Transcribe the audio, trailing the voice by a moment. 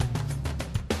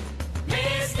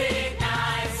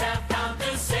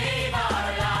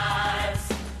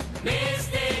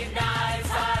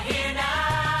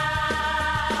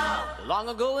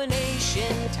Long ago in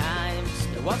ancient times,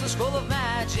 there was a scroll of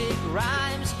magic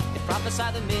rhymes. It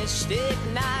prophesied the mystic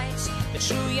nights, the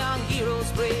true young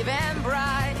heroes brave and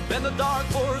bright. Then the dark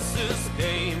forces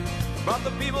came, brought the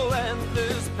people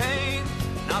endless pain.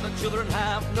 Now the children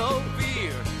have no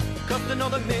fear, cause they know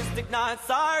the mystic nights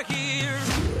are here.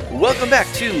 Welcome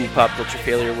back to Pop Culture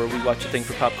Failure, where we watch a thing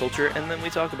for pop culture and then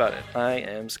we talk about it. I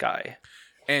am Sky.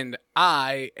 And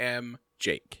I am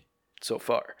Jake. So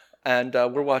far. And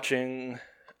we're watching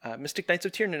Mystic Knights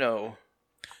of Tir-Na-No.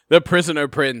 The Prisoner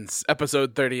Prince,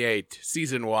 episode 38,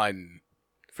 season 1.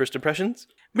 First impressions?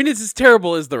 I mean, it's as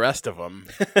terrible as the rest of them.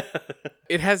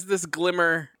 It has this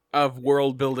glimmer of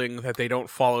world building that they don't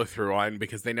follow through on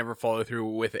because they never follow through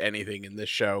with anything in this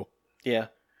show. Yeah.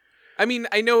 I mean,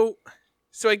 I know...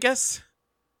 So I guess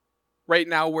right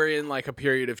now we're in like a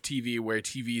period of TV where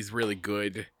TV is really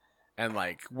good and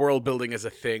like world building is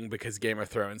a thing because Game of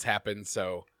Thrones happened,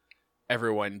 so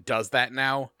everyone does that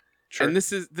now. Sure. And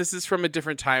this is from a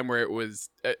different time where it was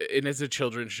it is a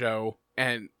children's show,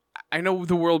 and I know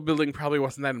the world building probably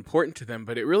wasn't that important to them,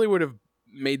 but it really would have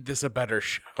made this a better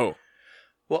show.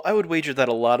 Well, I would wager that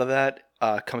a lot of that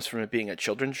comes from it being a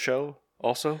children's show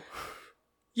also.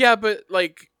 Yeah, but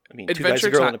like I mean, Two Guys, a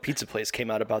Girl, and a Pizza Place came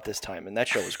out about this time, and that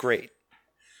show was great.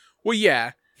 Well,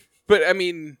 yeah, but I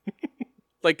mean,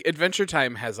 like Adventure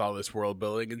Time has all this world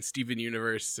building, and Steven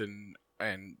Universe, and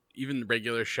even the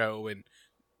regular show, and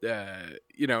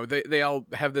you know, they all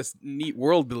have this neat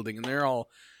world building, and they're all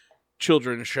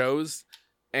children's shows,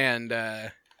 and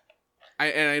I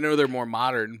know they're more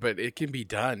modern, but it can be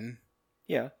done.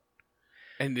 Yeah,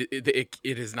 and it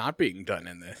is not being done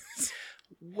in this.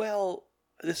 Well,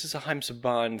 this is a Haim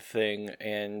Saban thing,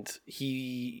 and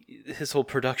his whole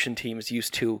production team is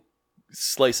used to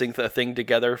slicing the thing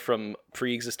together from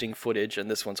pre-existing footage, and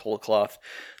this one's whole cloth,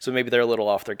 so maybe they're a little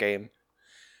off their game.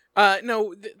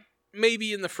 No,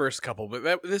 maybe in the first couple,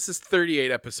 but this is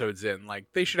 38 episodes in. Like,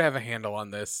 they should have a handle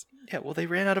on this. Yeah, well, they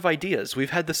ran out of ideas.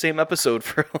 We've had the same episode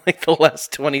for like the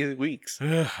last 20 weeks.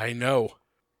 I know.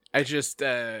 I just,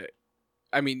 I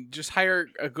mean, just hire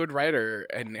a good writer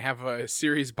and have a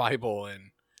series Bible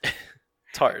and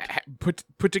it's hard.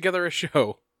 Put together a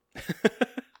show.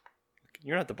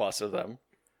 You're not the boss of them.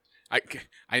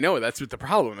 I know, that's what the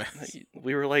problem is.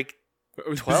 We were like I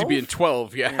was 12? busy being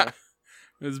 12, yeah.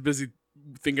 I was busy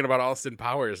thinking about Austin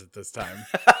Powers at this time.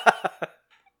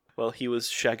 Well, he was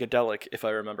shagadelic, if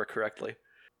I remember correctly.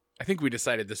 I think we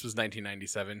decided this was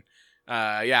 1997.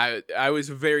 Yeah, I was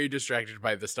very distracted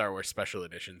by the Star Wars special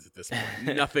editions at this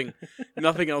point.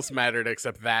 Nothing else mattered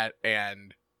except that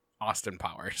and Austin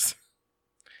Powers.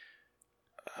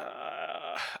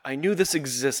 I knew this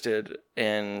existed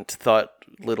and thought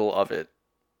little of it.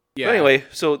 Yeah. But anyway,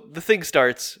 so the thing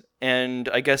starts, and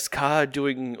I guess Ka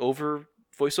doing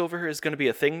voiceover is going to be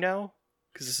a thing now?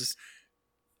 Because this is...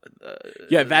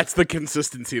 yeah, that's the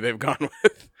consistency they've gone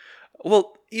with.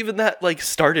 Well, even that like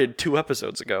started 2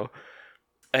 episodes ago.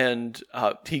 And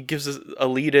he gives us a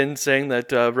lead-in saying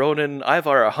that Ronan and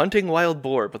Ivar are hunting wild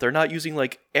boar, but they're not using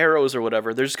like arrows or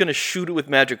whatever. They're just going to shoot it with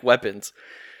magic weapons.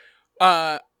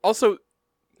 Also,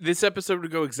 this episode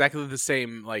would go exactly the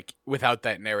same, like, without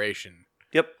that narration.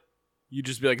 Yep. You'd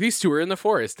just be like, these two are in the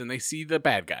forest, and they see the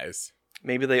bad guys.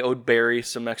 Maybe they owed Barry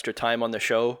some extra time on the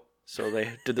show, so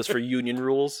they did this for union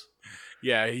rules.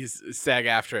 Yeah,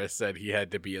 SAG-AFTRA said he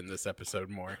had to be in this episode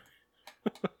more.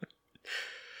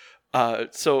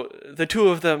 So the two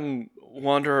of them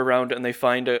wander around, and they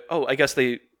find I guess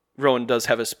Rowan does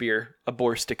have a spear, a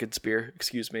boar-sticked spear,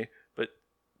 excuse me, but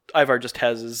Ivar just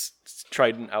has his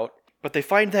trident out. But they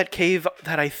find that cave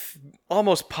that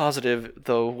almost positive,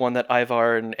 the one that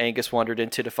Ivar and Angus wandered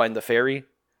into to find the fairy.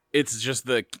 It's just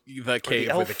the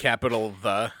cave with a capital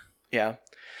the. Yeah.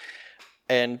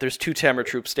 And there's 2 Tamra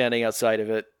troops standing outside of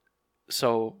it.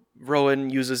 So Rowan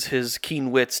uses his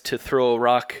keen wits to throw a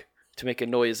rock to make a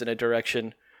noise in a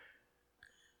direction.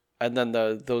 And then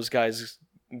those guys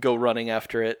go running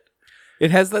after it.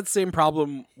 It has that same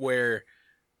problem where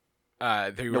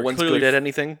they were no one's good at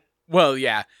anything. Well,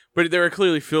 yeah, but they were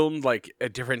clearly filmed like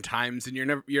at different times, and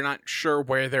you're not sure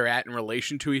where they're at in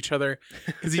relation to each other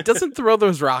because he doesn't throw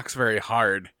those rocks very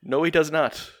hard. No, he does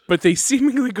not. But they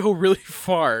seemingly go really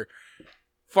far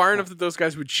enough that those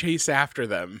guys would chase after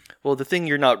them. Well, the thing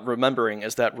you're not remembering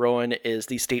is that Rowan is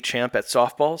the state champ at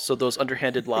softball, so those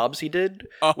underhanded lobs he did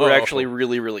were actually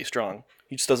really, really strong.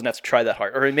 He just doesn't have to try that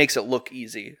hard, or he makes it look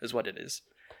easy, is what it is.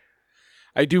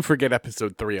 I do forget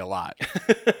episode 3 a lot.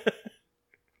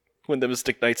 When the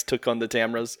Mystic Knights took on the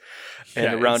Tamras in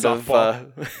Yeah, a round in of...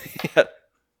 softball.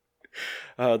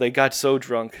 They got so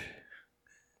drunk.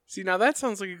 See, now that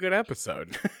sounds like a good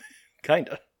episode.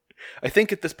 Kinda. I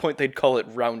think at this point they'd call it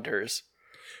rounders.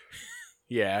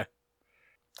 Yeah.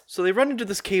 So they run into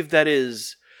this cave that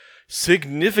is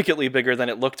significantly bigger than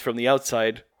it looked from the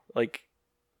outside. Like,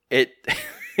 it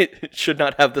it should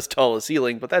not have this tall a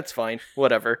ceiling, but that's fine.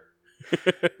 Whatever.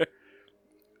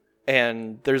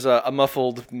 And there's a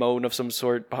muffled moan of some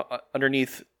sort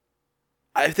underneath.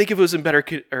 I think if it was in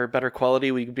better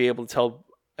quality, we'd be able to tell.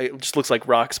 It just looks like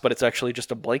rocks, but it's actually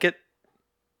just a blanket.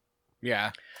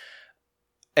 Yeah.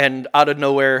 And out of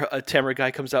nowhere, a Tamra guy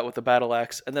comes out with a battle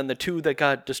axe, and then the two that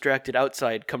got distracted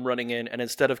outside come running in, and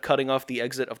instead of cutting off the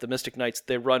exit of the Mystic Knights,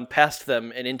 they run past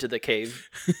them and into the cave.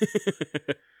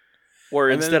 Or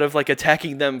instead of like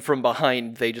attacking them from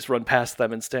behind, they just run past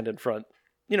them and stand in front.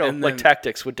 You know, like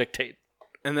tactics would dictate.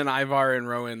 And then Ivar and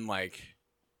Rowan like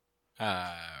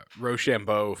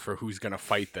Rochambeau for who's gonna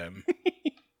fight them.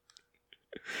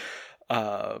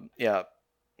 Yeah.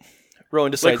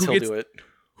 Rowan decides he'll do it.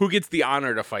 Who gets the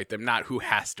honor to fight them, not who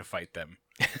has to fight them.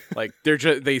 Like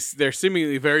they're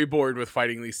seemingly very bored with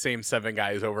fighting these same 7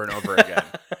 guys over and over again.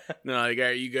 No, like, all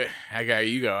right, you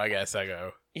go. I guess I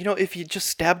go. You know, if you just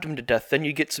stabbed them to death, then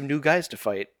you get some new guys to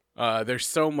fight. There's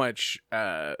so much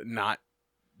not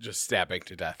just stabbing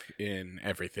to death in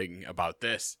everything about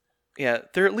this. Yeah,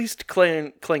 they're at least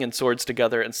clanging swords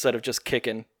together instead of just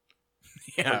kicking.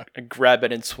 Yeah. And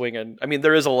grabbing and swinging. I mean,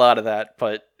 there is a lot of that,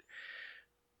 but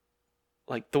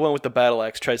like the one with the battle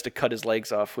axe tries to cut his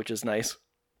legs off, which is nice.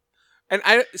 And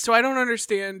I don't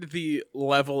understand the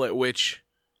level at which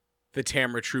the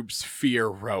Tamra troops fear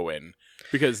Rowan.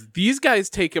 Because these guys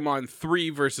take him on 3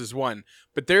 versus 1,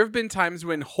 but there have been times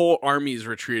when whole armies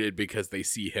retreated because they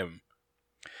see him.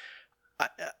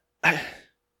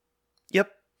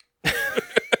 Yep.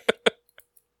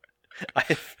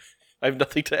 I have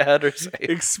nothing to add or say.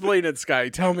 Explain it, Sky.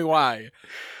 Tell me why.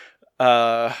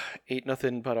 Ain't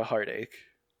nothing but a heartache.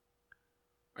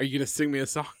 Are you gonna sing me a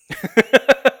song?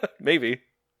 Maybe.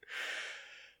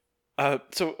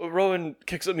 So Rowan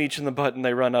kicks them each in the butt and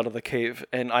they run out of the cave,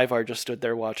 and Ivar just stood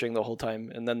there watching the whole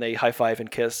time, and then they high-five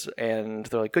and kiss, and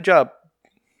they're like, good job.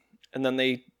 And then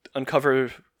they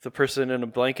uncover the person in a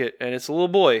blanket, and it's a little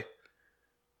boy.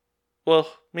 Well,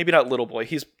 maybe not little boy.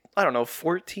 He's, I don't know,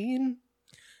 14?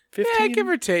 15? Yeah, give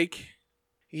or take.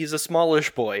 He's a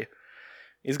smallish boy.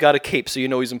 He's got a cape, so you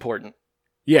know he's important.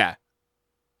 Yeah.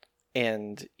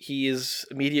 And he is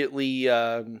immediately,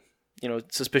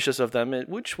 suspicious of them,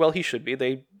 which, well, he should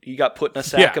be. He got put in a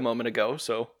sack a moment ago,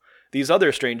 so these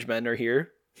other strange men are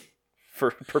here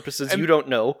for purposes you don't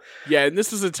know. Yeah, and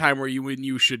this is a time when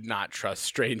you should not trust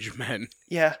strange men.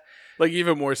 Yeah. Like,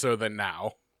 even more so than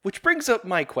now. Which brings up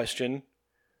my question.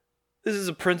 This is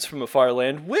a prince from a far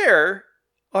land. Where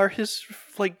are his,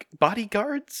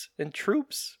 bodyguards and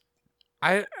troops?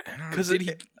 I don't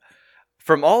know.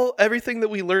 From everything that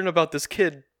we learn about this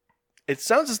kid, it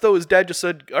sounds as though his dad just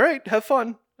said, all right, have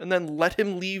fun, and then let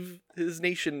him leave his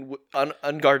nation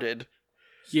unguarded.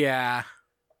 Yeah.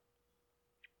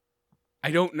 I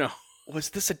don't know.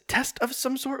 Was this a test of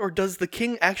some sort, or does the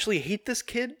king actually hate this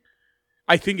kid?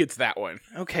 I think it's that one.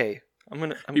 Okay.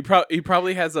 He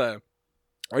probably has a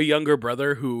younger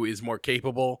brother who is more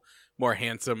capable, more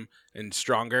handsome, and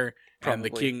stronger, probably. And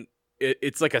the king...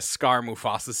 It's like a Scar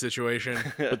Mufasa situation,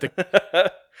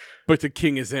 but the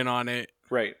king is in on it.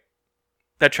 Right.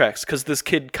 That tracks, because this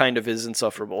kid kind of is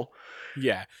insufferable.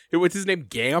 Yeah. What's his name?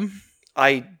 Gam?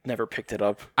 I never picked it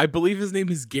up. I believe his name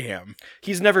is Gam.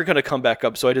 He's never going to come back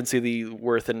up, so I didn't see the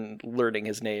worth in learning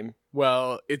his name.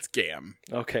 Well, it's Gam.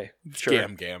 Okay, sure.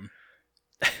 Gam. Gam.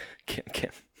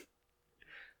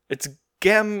 It's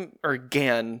Gam or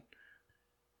Gan.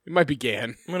 It might be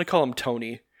Gan. I'm going to call him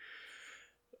Tony.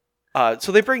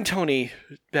 So they bring Tony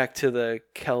back to the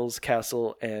Kells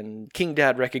castle, and King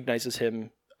Dad recognizes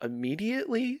him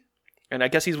immediately. And I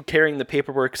guess he's carrying the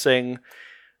paperwork saying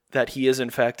that he is in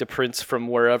fact a prince from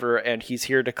wherever, and he's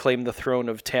here to claim the throne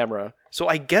of Tamra. So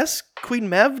I guess Queen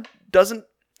Mav doesn't...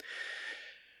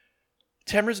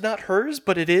 Tamra's not hers,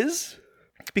 but it is?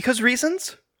 Because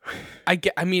reasons? I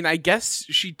guess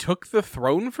she took the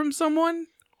throne from someone?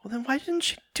 Well, then why didn't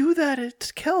she do that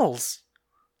at Kells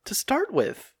to start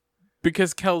with?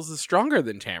 Because Kells is stronger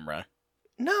than Tamra.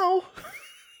 No,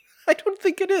 I don't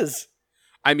think it is.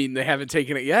 I mean, they haven't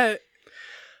taken it yet.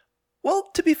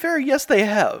 Well, to be fair, yes, they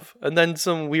have. And then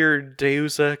some weird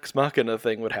Deus Ex Machina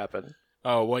thing would happen.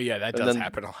 Oh, well, yeah, that does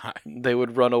happen a lot. They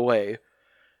would run away.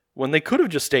 When they could have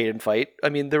just stayed and fight. I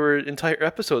mean, there were entire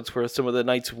episodes where some of the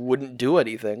knights wouldn't do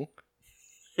anything.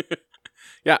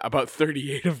 Yeah, about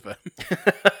 38 of them.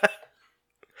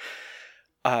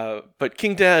 But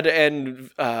King Dad and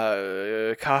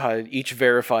Kaha each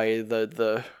verify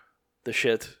the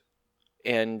shit,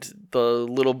 and the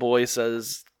little boy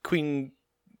says, Queen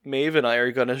Maeve and I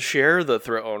are going to share the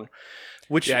throne,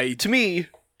 which to me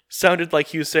sounded like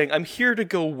he was saying, I'm here to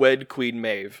go wed Queen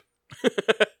Maeve.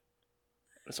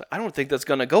 So I don't think that's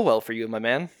going to go well for you, my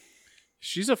man.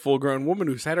 She's a full-grown woman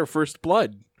who's had her first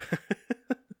blood.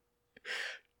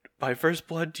 By first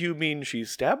blood, do you mean she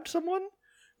stabbed someone?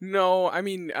 No, I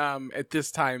mean, at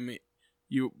this time,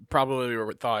 you probably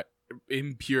were thought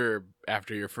impure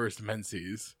after your first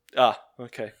menses. Ah,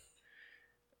 okay.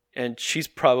 And she's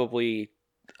probably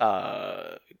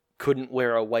couldn't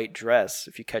wear a white dress,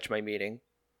 if you catch my meaning.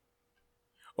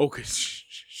 Oh, because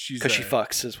she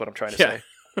fucks, is what I'm trying to say.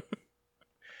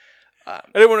 I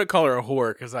didn't want to call her a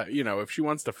whore, because, if she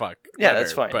wants to fuck. Yeah,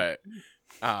 that's fine. But,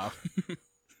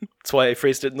 that's why I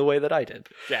phrased it in the way that I did.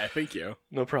 Yeah, thank you.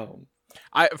 No problem.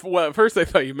 At first I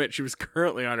thought you meant she was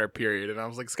currently on her period, and I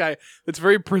was like, Sky, that's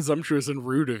very presumptuous and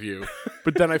rude of you.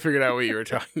 But then I figured out what you were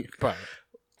talking about.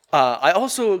 I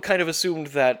also kind of assumed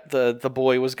that the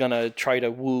boy was gonna try to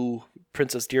woo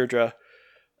Princess Deirdre,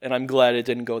 and I'm glad it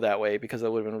didn't go that way, because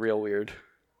that would have been real weird.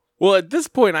 Well, at this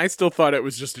point, I still thought it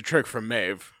was just a trick from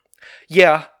Maeve.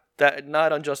 Yeah, that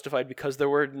not unjustified, because there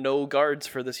were no guards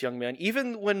for this young man.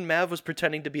 Even when Mav was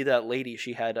pretending to be that lady,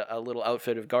 she had a little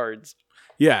outfit of guards.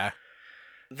 Yeah.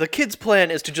 The kid's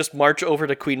plan is to just march over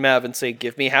to Queen Mav and say,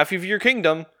 give me half of your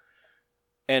kingdom.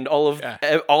 And all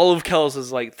of Kells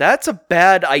is like, that's a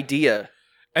bad idea.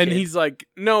 And kid. He's like,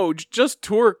 no, just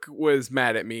Torque was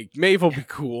mad at me. Maeve will be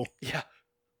cool. Yeah.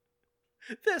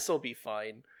 This'll be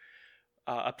fine.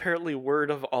 Apparently word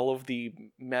of all of the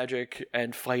magic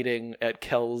and fighting at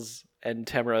Kells and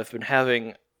Tamara have been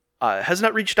having has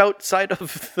not reached outside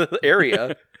of the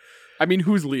area. I mean,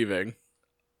 who's leaving?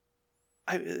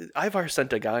 Ivar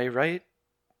sent a guy, right?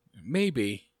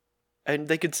 Maybe. And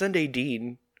they could send a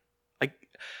dean.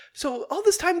 So all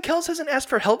this time, Kells hasn't asked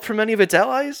for help from any of its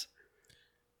allies?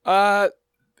 I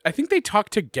think they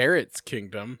talked to Garrett's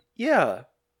kingdom. Yeah.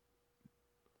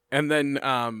 And then,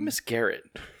 Miss Garrett.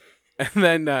 And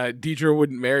then, Deidre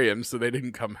wouldn't marry him, so they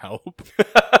didn't come help.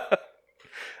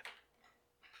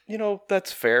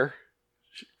 That's fair.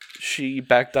 She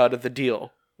backed out of the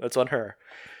deal. That's on her.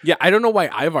 Yeah, I don't know why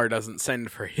Ivar doesn't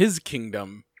send for his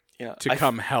kingdom to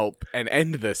come help and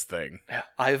end this thing.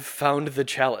 I've found the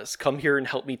chalice. Come here and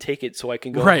help me take it so I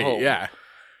can go home. Right, yeah.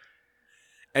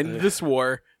 End this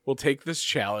war. We'll take this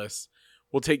chalice.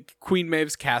 We'll take Queen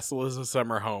Maeve's castle as a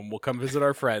summer home. We'll come visit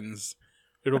our friends.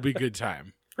 It'll be a good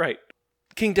time. Right.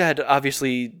 King Dad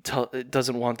obviously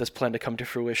doesn't want this plan to come to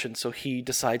fruition, so he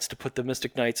decides to put the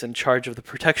Mystic Knights in charge of the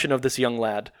protection of this young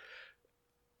lad.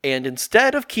 And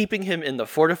instead of keeping him in the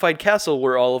fortified castle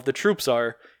where all of the troops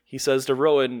are, he says to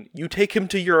Rowan, you take him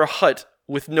to your hut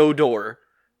with no door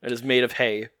that is made of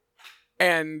hay.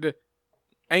 And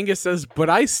Angus says, but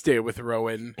I stay with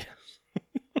Rowan.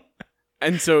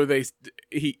 And so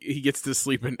he gets to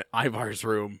sleep in Ivar's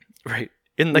room. Right.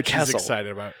 In the castle. He's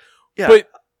excited about. Yeah. But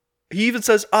he even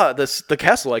says, the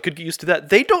castle, I could get used to that.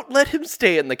 They don't let him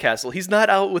stay in the castle. He's not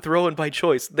out with Rowan by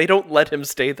choice. They don't let him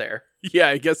stay there. Yeah,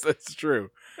 I guess that's true.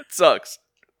 It sucks.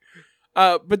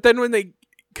 But then when they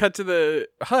cut to the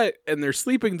hut and they're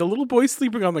sleeping, the little boy's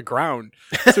sleeping on the ground.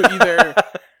 So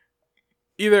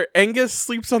either Angus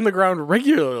sleeps on the ground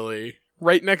regularly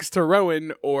right next to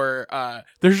Rowan, or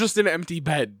there's just an empty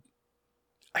bed.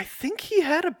 I think he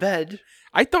had a bed.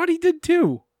 I thought he did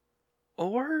too.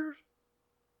 Or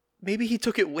maybe he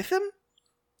took it with him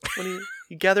when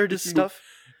he gathered his stuff.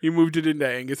 He moved it into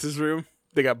Angus's room.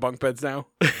 They got bunk beds now.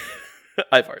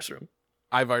 Ivar's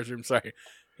room, sorry.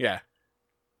 Yeah.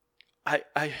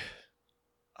 I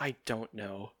don't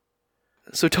know.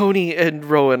 So Tony and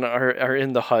Rowan are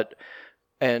in the hut,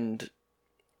 and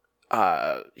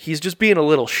he's just being a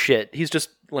little shit. He's just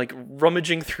like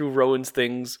rummaging through Rowan's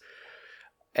things,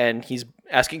 and he's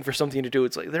asking for something to do.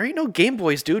 It's like, there ain't no Game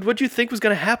Boys, dude. What'd you think was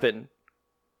gonna happen?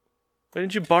 Why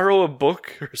didn't you borrow a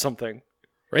book or something?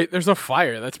 Right? There's a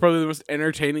fire. That's probably the most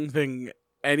entertaining thing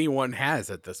anyone has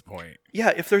at this point. Yeah,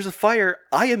 if there's a fire,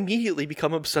 I immediately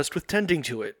become obsessed with tending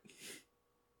to it.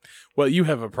 Well, you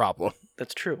have a problem.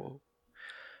 That's true.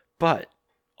 But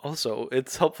also,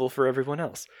 it's helpful for everyone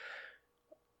else.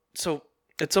 So,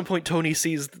 at some point, Tony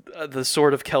sees the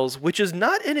sword of Kells, which is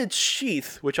not in its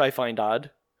sheath, which I find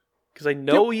odd. Because I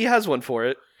know he has one for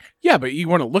it. Yeah, but you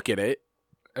want to look at it.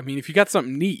 I mean, if you got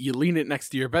something neat, you lean it next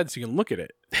to your bed so you can look at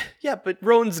it. Yeah, but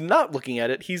Rowan's not looking at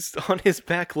it. He's on his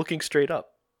back looking straight up.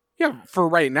 Yeah, for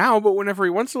right now, but whenever he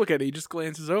wants to look at it, he just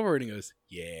glances over and he goes,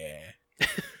 yeah.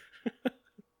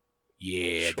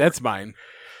 Yeah, sure. That's mine.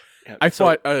 Yeah, I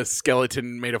fought a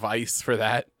skeleton made of ice for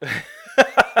that.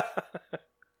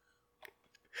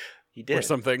 He did. or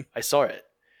something. I saw it.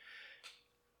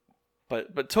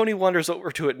 But Tony wanders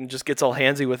over to it and just gets all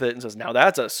handsy with it and says, "Now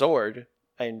that's a sword."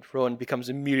 And Rowan becomes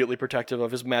immediately protective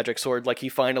of his magic sword, like he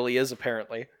finally is,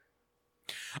 apparently.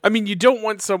 I mean, you don't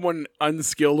want someone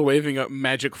unskilled waving a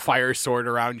magic fire sword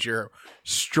around your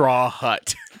straw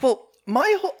hut. Well,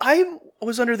 I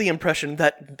was under the impression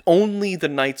that only the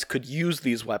knights could use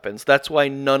these weapons. That's why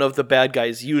none of the bad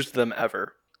guys used them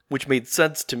ever, which made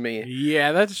sense to me.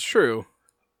 Yeah, that's true.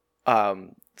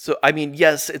 So I mean,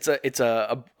 yes, it's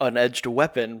an edged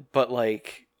weapon, but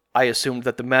like I assumed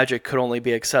that the magic could only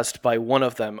be accessed by one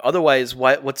of them. Otherwise,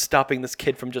 what's stopping this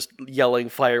kid from just yelling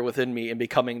 "fire within me" and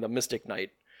becoming the Mystic Knight?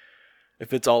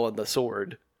 If it's all in the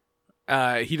sword,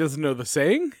 He doesn't know the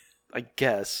saying? I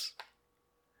guess.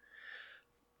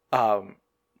 But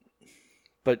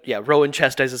yeah, Rowan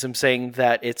chastises him, saying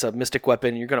that it's a mystic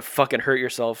weapon. You're gonna fucking hurt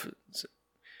yourself.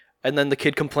 And then the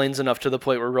kid complains enough to the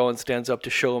point where Rowan stands up to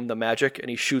show him the magic, and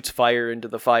he shoots fire into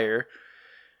the fire.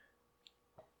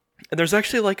 And there's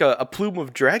actually like a plume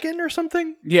of dragon or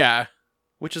something, Yeah.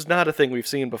 which is not a thing we've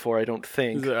seen before, I don't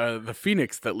think. The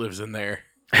phoenix that lives in there.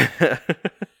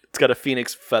 It's got a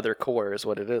phoenix feather core, is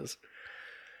what it is.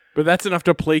 But that's enough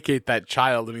to placate that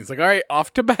child, and he's like, all right,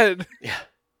 off to bed.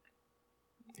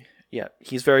 Yeah,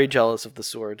 he's very jealous of the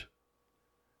sword.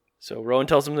 So Rowan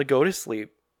tells him to go to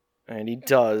sleep, and he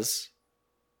does.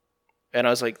 And I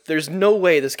was like, there's no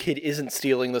way this kid isn't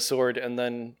stealing the sword, and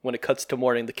then when it cuts to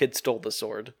morning, the kid stole the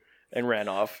sword and ran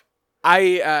off.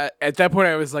 At that point,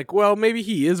 I was like, well, maybe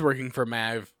he is working for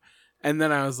Mav. And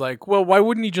then I was like, well, why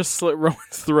wouldn't he just slit Rowan's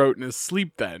throat in his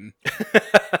sleep then?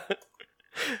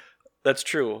 That's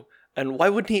true. And why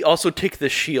wouldn't he also take the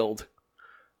shield?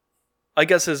 I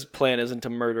guess his plan isn't to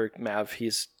murder Mav,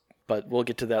 but we'll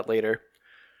get to that later.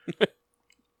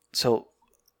 So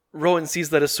Rowan sees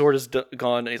that his sword is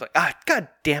gone, and he's like, god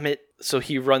damn it. So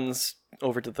he runs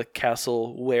over to the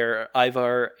castle where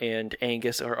Ivar and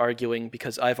Angus are arguing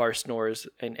because Ivar snores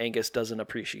and Angus doesn't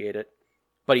appreciate it.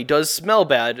 But he does smell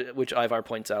bad, which Ivar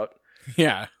points out.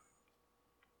 Yeah.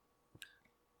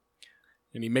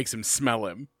 And he makes him smell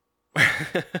him.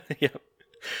 Yeah.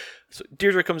 So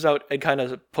Deirdre comes out and kind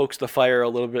of pokes the fire a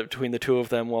little bit between the two of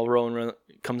them while Rowan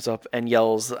comes up and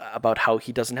yells about how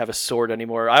he doesn't have a sword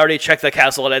anymore. I already checked the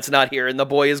castle and it's not here, and the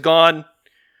boy is gone.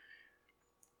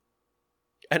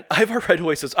 And Ivar right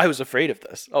away says, I was afraid of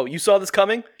this. Oh, you saw this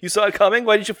coming? You saw it coming?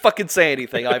 Why didn't you fucking say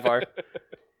anything, Ivar?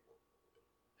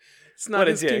 It's not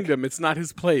his kingdom. It's not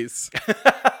his place.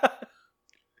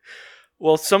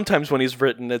 Well, sometimes when he's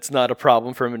written, it's not a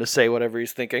problem for him to say whatever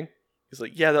he's thinking. He's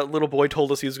like, yeah, that little boy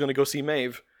told us he was going to go see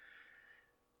Maeve.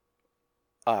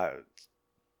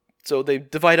 So they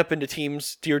divide up into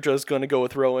teams. Deirdre's going to go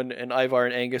with Rowan, and Ivar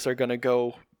and Angus are going to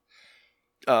go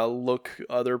look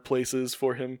other places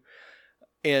for him.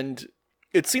 And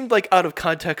it seemed like out of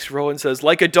context, Rowan says,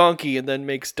 like a donkey, and then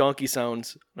makes donkey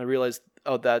sounds. And I realized,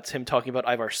 oh, that's him talking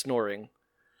about Ivar snoring.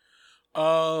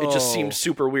 Oh. It just seemed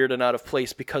super weird and out of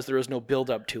place because there was no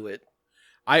build-up to it.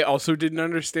 I also didn't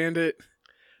understand it.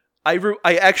 I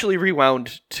actually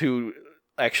rewound to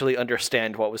actually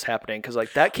understand what was happening, because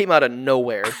like that came out of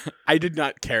nowhere. I did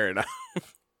not care enough.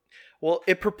 Well,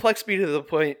 it perplexed me to the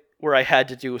point where I had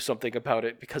to do something about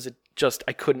it, because it just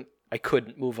I couldn't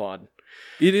move on.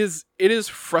 It is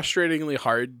frustratingly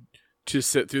hard to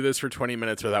sit through this for 20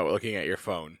 minutes without looking at your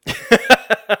phone.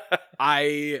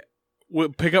 I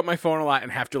would pick up my phone a lot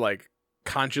and have to like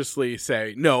consciously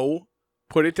say, no,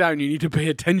 put it down. You need to pay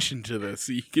attention to this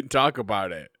so you can talk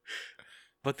about it.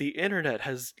 But the internet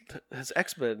has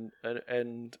X-Men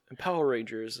and Power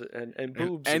Rangers and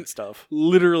boobs and stuff.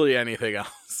 Literally anything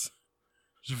else.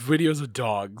 Just videos of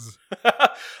dogs.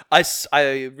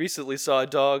 I recently saw a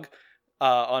dog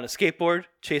on a skateboard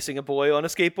chasing a boy on a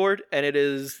skateboard, and it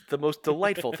is the most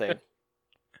delightful thing.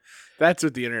 That's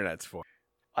what the internet's for.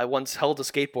 I once held a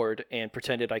skateboard and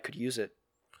pretended I could use it.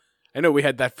 I know we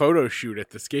had that photo shoot at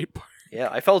the skate park. Yeah,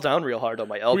 I fell down real hard on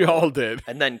my elbow. We all did.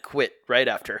 And then quit right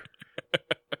after.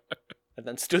 And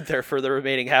then stood there for the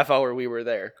remaining half hour we were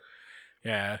there.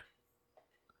 Yeah.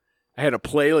 I had a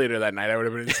play later that night. I would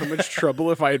have been in so much trouble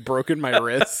if I had broken my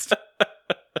wrist.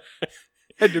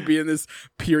 Had to be in this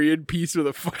period piece with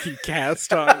a fucking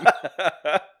cast on.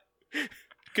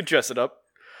 Could dress it up.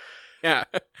 Yeah.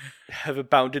 Have it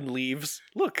bound in leaves.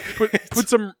 Look. Put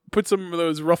some of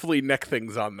those ruffly neck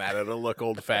things on that. It'll look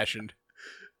old fashioned.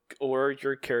 Or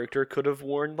your character could have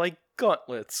worn like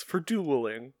gauntlets for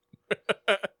dueling.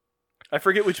 I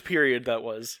forget which period that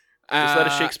was. Was that a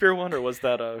Shakespeare one, or was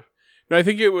that a... No, I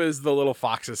think it was The Little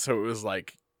Foxes, so it was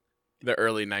like the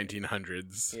early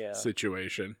 1900s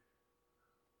situation.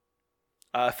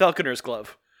 Falconer's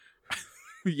Glove.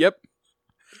 Yep.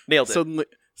 Nailed it.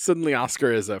 Suddenly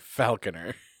Oscar is a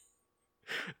falconer.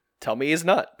 Tell me he's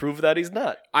not. Prove that he's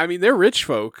not. I mean, they're rich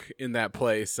folk in that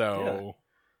play, so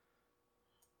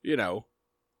you know,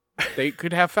 they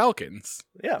could have falcons.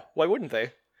 Yeah, why wouldn't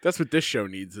they? That's what this show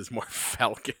needs is more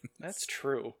falcons. That's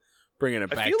true. Bringing it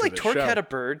back. I feel to like the Torque show. had a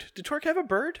bird. Did Torque have a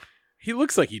bird? He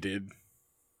looks like he did.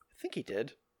 I think he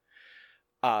did.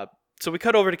 So we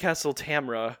cut over to Castle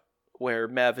Tamra, where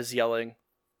Mav is yelling.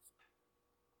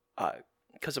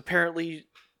 Because apparently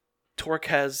Torque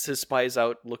has his spies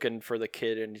out looking for the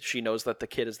kid, and she knows that the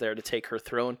kid is there to take her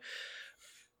throne.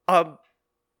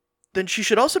 Then she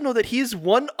should also know that he's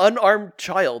one unarmed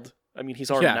child. I mean,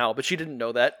 he's armed now, but she didn't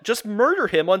know that. Just murder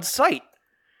him on sight.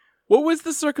 What was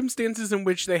the circumstances in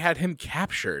which they had him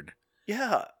captured?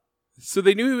 Yeah. So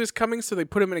they knew he was coming, so they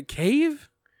put him in a cave?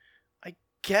 I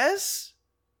guess?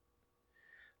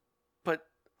 But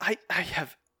I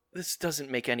have... This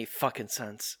doesn't make any fucking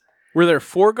sense. Were there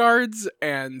 4 guards,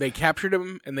 and they captured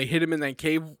him, and they hid him in that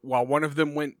cave while one of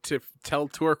them went to tell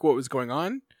Torque what was going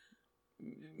on?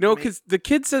 No, because the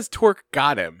kid says Torque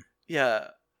got him. Yeah.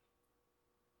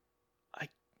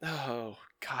 Oh,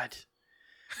 God.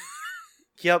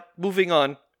 Yep, moving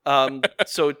on.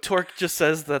 So Torque just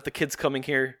says that the kid's coming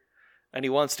here, and he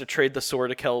wants to trade the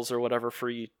sword of Kells or whatever for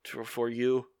you,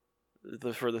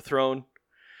 for the throne.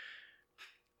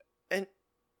 And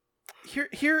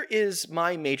here is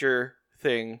my major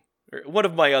thing, or one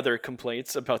of my other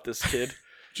complaints about this kid.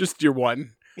 Just your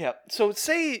one. Yeah, so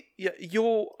say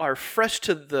you are fresh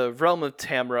to the realm of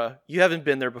Tamra. You haven't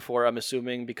been there before, I'm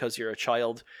assuming, because you're a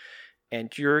child.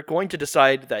 And you're going to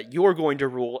decide that you're going to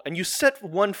rule, and you set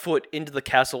one foot into the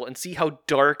castle and see how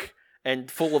dark and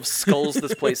full of skulls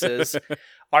this place is.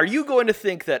 Are you going to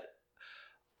think that,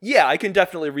 yeah, I can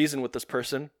definitely reason with this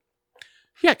person?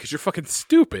 Yeah, because you're fucking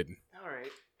stupid. All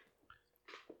right.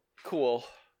 Cool.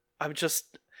 I'm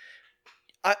just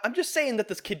saying that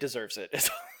this kid deserves it. It's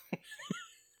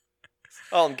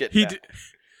all I'm getting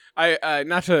at.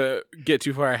 Not to get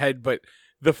too far ahead, but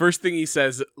the first thing he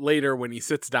says later when he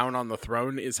sits down on the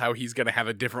throne is how he's going to have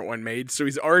a different one made. So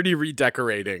he's already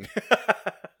redecorating.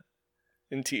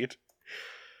 Indeed.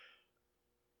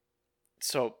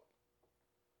 So,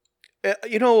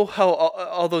 you know how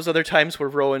all those other times where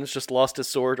Rowan's just lost his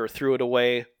sword or threw it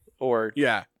away or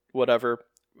whatever?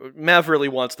 Mav really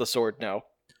wants the sword now.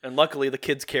 And luckily the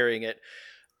kid's carrying it.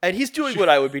 And he's doing what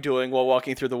I would be doing while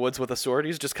walking through the woods with a sword.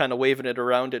 He's just kind of waving it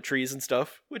around at trees and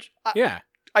stuff. Which,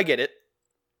 I get it.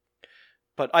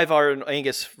 But Ivar and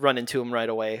Angus run into him right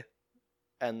away.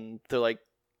 And they're like,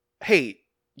 hey,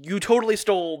 you totally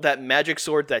stole that magic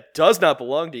sword that does not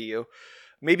belong to you.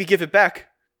 Maybe give it back.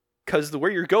 Because where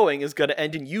you're going is going to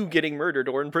end in you getting murdered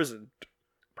or imprisoned.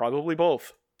 Probably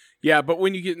both. Yeah, but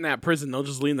when you get in that prison, they'll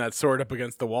just lean that sword up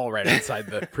against the wall right outside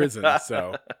the prison.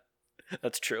 So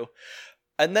that's true.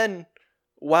 And then,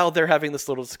 while they're having this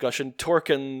little discussion, Torque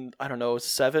and,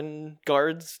 7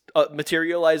 guards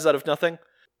materialize out of nothing.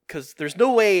 Because there's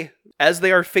no way, as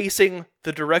they are facing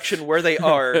the direction where they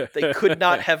are, they could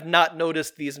not have not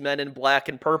noticed these men in black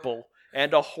and purple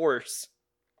and a horse.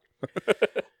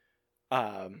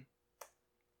 And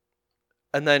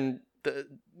then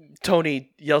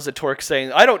Tony yells at Torque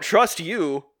saying, I don't trust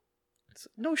you.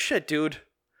 No shit, dude.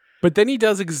 But then he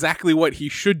does exactly what he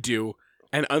should do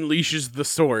and unleashes the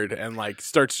sword and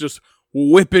starts just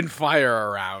whipping fire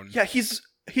around. Yeah, he's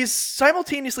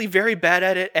simultaneously very bad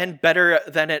at it and better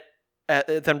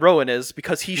than Rowan is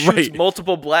because he shoots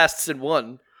multiple blasts in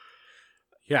one.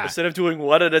 Yeah. Instead of doing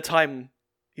one at a time,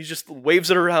 he just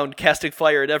waves it around, casting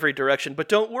fire in every direction. But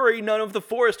don't worry, none of the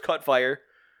forest caught fire.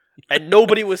 And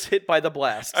nobody was hit by the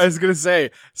blast. I was going to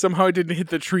say, somehow it didn't hit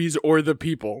the trees or the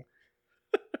people.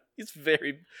 He's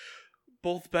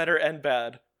both better and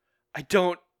bad.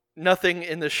 Nothing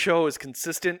in the show is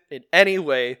consistent in any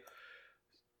way.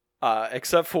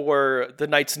 Except for the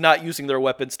knights not using their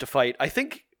weapons to fight. I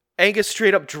think Angus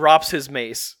straight up drops his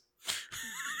mace.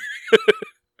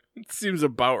 It seems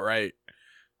about right.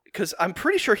 Because I'm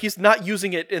pretty sure he's not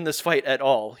using it in this fight at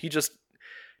all. He just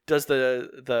does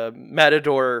the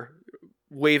matador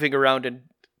waving around and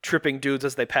tripping dudes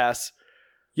as they pass.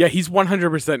 Yeah, he's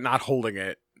 100% not holding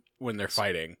it when they're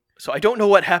fighting. So I don't know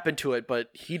what happened to it, but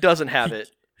he doesn't have it.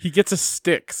 He gets a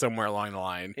stick somewhere along the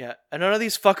line. Yeah, and none of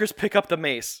these fuckers pick up the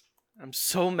mace. I'm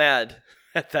so mad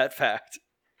at that fact.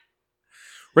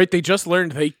 Right, they just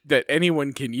learned that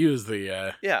anyone can use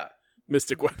the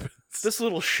mystic weapons. This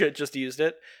little shit just used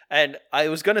it, and I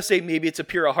was gonna say maybe it's a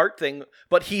pure heart thing,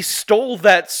 but he stole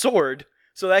that sword,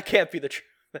 so that can't be the truth.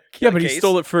 Yeah, but he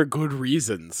stole it for a good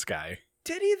reason, Sky.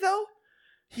 Did he, though?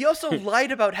 He also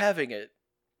lied about having it.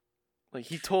 Like,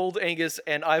 he told Angus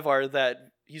and Ivar that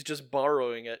he's just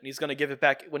borrowing it and he's going to give it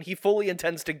back when he fully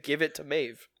intends to give it to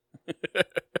Maeve.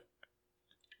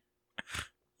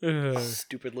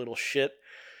 Stupid little shit.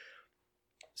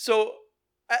 So,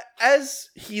 as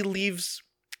he leaves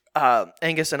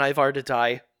Angus and Ivar to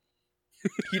die,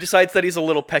 he decides that he's a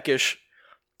little peckish,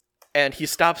 and he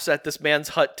stops at this man's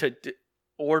hut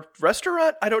or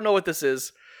restaurant? I don't know what this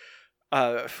is,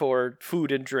 for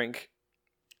food and drink.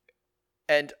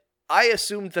 And I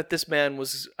assumed that this man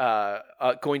was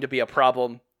going to be a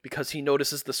problem because he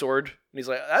notices the sword, and he's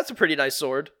like, that's a pretty nice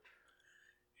sword.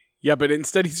 Yeah, but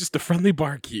instead he's just a friendly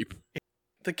barkeep.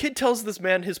 The kid tells this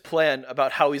man his plan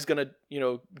about how he's gonna,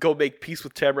 go make peace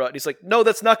with Tamra, and he's like, "No,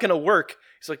 that's not gonna work."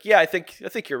 He's like, "Yeah, I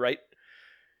think you're right."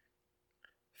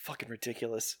 Fucking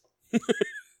ridiculous.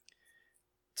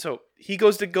 So he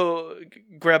goes to go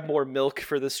grab more milk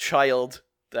for this child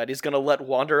that he's gonna let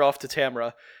wander off to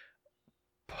Tamra,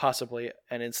 possibly,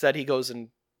 and instead he goes and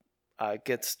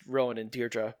gets Rowan and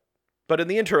Deirdre. But in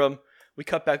the interim, we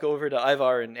cut back over to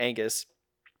Ivar and Angus,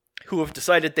 who have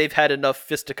decided they've had enough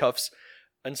fisticuffs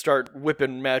and start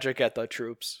whipping magic at the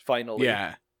troops, finally.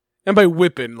 Yeah. And by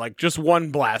whipping, like, just one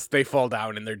blast, they fall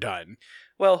down and they're done.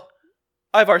 Well,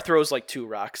 Ivar throws, 2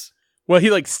 rocks. Well,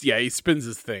 he spins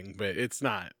his thing, but it's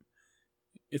not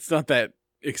that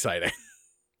exciting.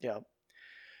 Yeah.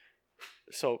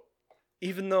 So,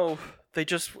 even though they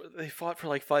fought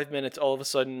for 5 minutes, all of a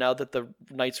sudden, now that the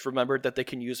knights remembered that they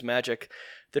can use magic,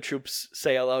 the troops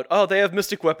say aloud, "Oh, they have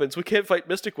mystic weapons. We can't fight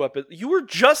mystic weapons." You were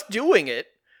just doing it.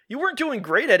 You weren't doing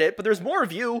great at it, but there's more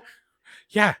of you.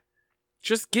 Yeah.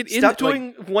 Just get in. Stop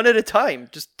doing one at a time.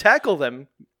 Just tackle them.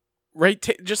 Right?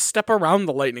 Just step around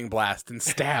the lightning blast and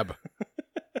stab.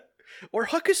 Or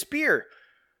huck a spear.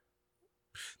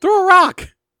 Throw a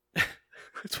rock.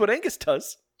 That's what Angus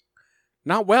does.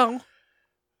 Not well.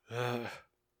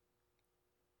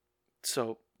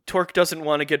 So, Torque doesn't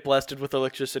want to get blasted with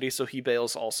electricity, so he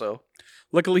bails also.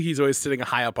 Luckily, he's always sitting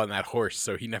high up on that horse,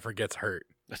 so he never gets hurt.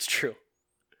 That's true.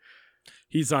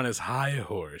 He's on his high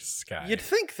horse, guy. You'd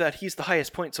think that he's the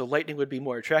highest point, so lightning would be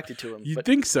more attracted to him. You'd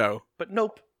think so. But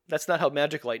nope. That's not how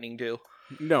magic lightning do.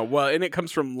 No, well, and it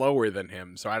comes from lower than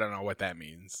him, so I don't know what that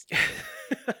means.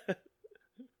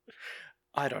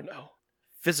 I don't know.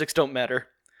 Physics don't matter.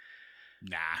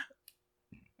 Nah.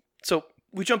 So,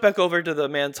 we jump back over to the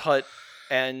man's hut,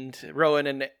 and Rowan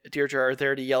and Deirdre are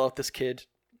there to yell at this kid.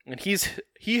 And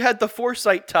he had the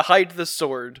foresight to hide the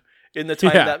sword in the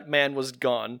time that man was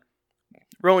gone.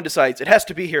 Rowan decides it has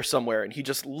to be here somewhere, and he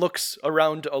just looks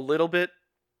around a little bit.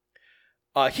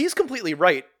 He's completely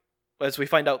right, as we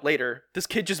find out later. This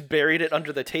kid just buried it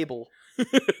under the table.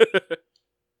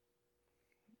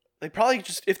 They probably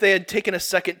just, if they had taken a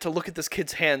second to look at this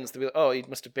kid's hands, they'd be like, "Oh, he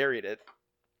must have buried it."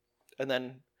 And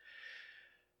then,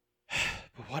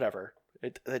 whatever.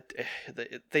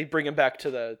 They bring him back to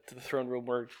the throne room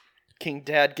where King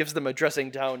Dad gives them a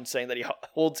dressing down, saying that he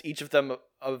holds each of them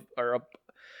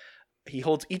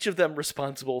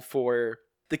responsible for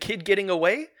the kid getting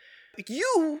away.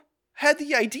 You had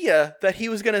the idea that he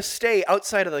was going to stay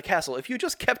outside of the castle. If you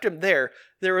just kept him there,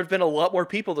 there would have been a lot more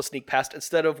people to sneak past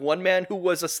instead of one man who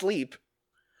was asleep.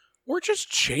 Or just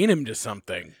chain him to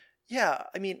something. Yeah,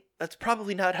 I mean, that's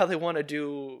probably not how they want to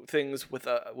do things with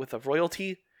a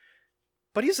royalty.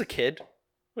 But he's a kid.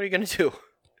 What are you going to do?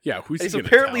 Yeah, he's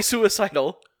apparently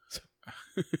suicidal.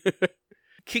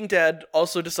 King Dad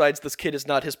also decides this kid is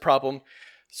not his problem,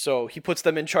 so he puts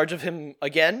them in charge of him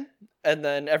again, and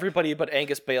then everybody but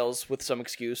Angus bails with some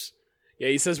excuse. Yeah,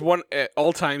 he says at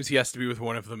all times he has to be with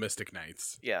one of the Mystic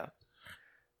Knights. Yeah.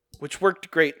 Which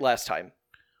worked great last time.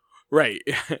 Right.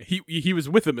 He was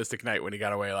with the Mystic Knight when he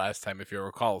got away last time, if you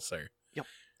recall, sir. Yep.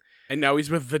 And now he's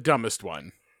with the dumbest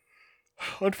one.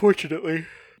 Unfortunately.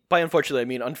 By unfortunately, I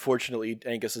mean unfortunately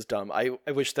Angus is dumb. I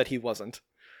wish that he wasn't.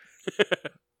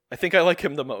 I think I like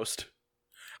him the most.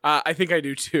 I think I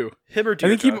do too. Him or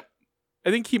Deirdre?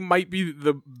 I think he might be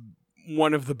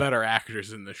one of the better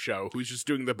actors in the show, who's just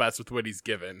doing the best with what he's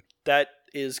given. That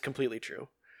is completely true.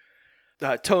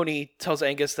 Tony tells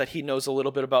Angus that he knows a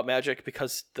little bit about magic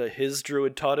because his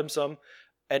druid taught him some,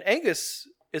 and Angus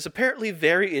is apparently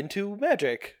very into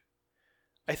magic.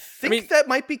 I think that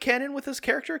might be canon with his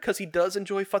character because he does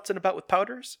enjoy futzing about with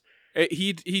powders.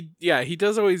 He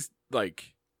does always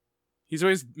he's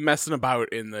always messing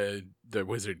about in the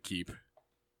wizard keep.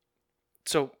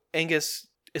 So Angus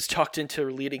is talked into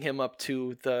leading him up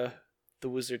to the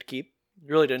wizard keep.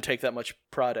 Really didn't take that much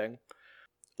prodding.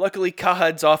 Luckily,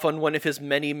 Kahad's off on one of his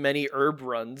many, many herb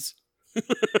runs.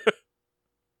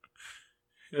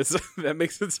 That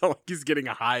makes it sound like he's getting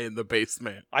high in the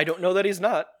basement. I don't know that he's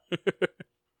not.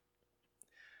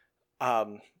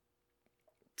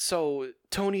 So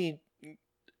Tony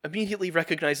immediately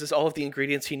recognizes all of the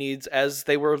ingredients he needs as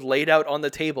they were laid out on the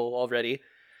table already.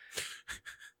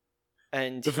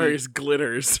 And The various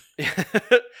glitters.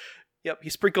 Yep, he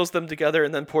sprinkles them together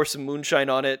and then pours some moonshine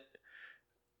on it.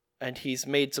 And he's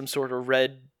made some sort of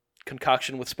red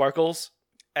concoction with sparkles.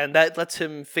 And that lets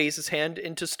him phase his hand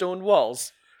into stone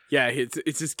walls. Yeah,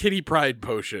 it's his kitty pride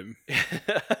potion.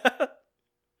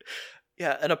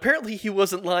 Yeah, and apparently he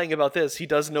wasn't lying about this. He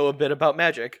does know a bit about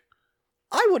magic.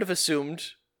 I would have assumed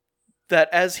that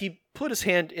as he put his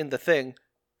hand in the thing,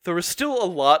 there was still a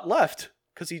lot left,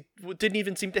 because he didn't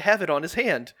even seem to have it on his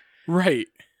hand. Right.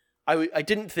 I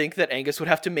didn't think that Angus would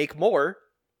have to make more,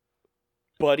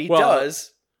 but he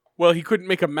does. Well, he couldn't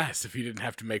make a mess if he didn't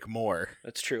have to make more.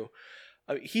 That's true.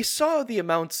 He saw the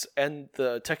amounts and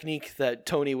the technique that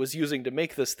Tony was using to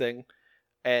make this thing,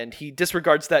 and he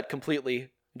disregards that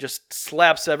completely, just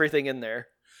slaps everything in there.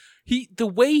 The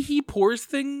way he pours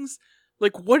things,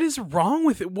 like, what is wrong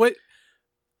with it? What?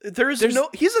 He's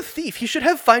a thief. He should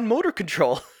have fine motor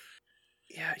control.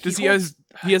 Yeah. He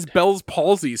has Bell's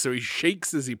palsy, so he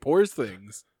shakes as he pours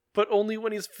things. But only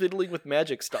when he's fiddling with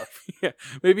magic stuff. Yeah,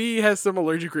 maybe he has some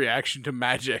allergic reaction to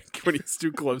magic when he's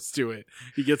too close to it.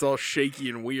 He gets all shaky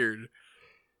and weird.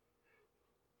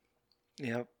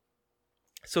 Yeah.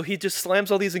 So he just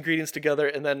slams all these ingredients together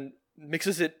and then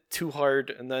mixes it too hard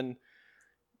and then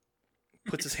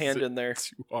puts his hand in there.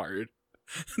 Too hard.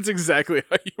 That's exactly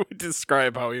how you would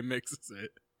describe how he mixes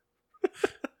it.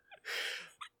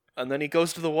 And then he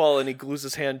goes to the wall and he glues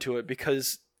his hand to it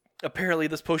because apparently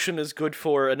this potion is good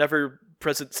for an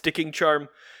ever-present sticking charm,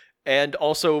 and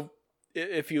also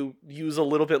if you use a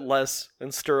little bit less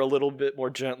and stir a little bit more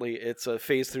gently, it's a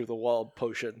phase through the wall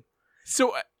potion.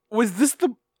 So was this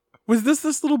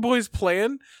this little boy's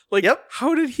plan? Like, yep.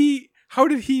 How did he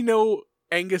know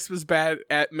Angus was bad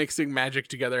at mixing magic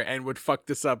together and would fuck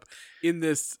this up in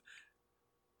this?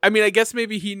 I mean, I guess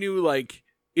maybe he knew, like,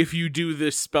 if you do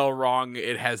this spell wrong,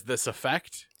 it has this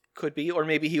effect. Could be, or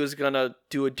maybe he was gonna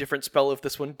do a different spell if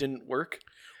this one didn't work.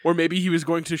 Or maybe he was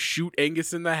going to shoot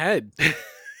Angus in the head.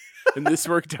 And this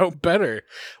worked out better.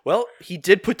 Well, he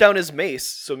did put down his mace,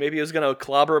 so maybe he was gonna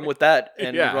clobber him with that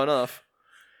and run off.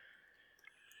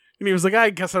 And he was like, I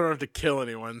guess I don't have to kill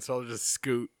anyone, so I'll just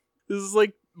scoot. This is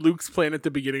like Luke's plan at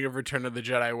the beginning of Return of the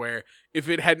Jedi, where if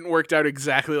it hadn't worked out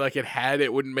exactly like it had,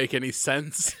 it wouldn't make any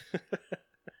sense.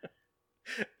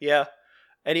 Yeah.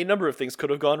 Any number of things could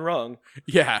have gone wrong.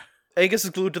 Yeah. Angus is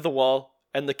glued to the wall,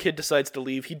 and the kid decides to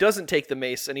leave. He doesn't take the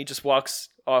mace, and he just walks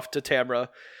off to Tamra,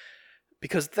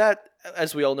 because that,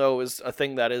 as we all know, is a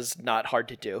thing that is not hard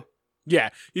to do. Yeah,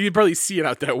 you can probably see it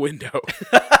out that window.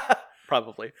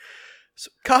 Probably. So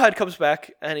Kahad comes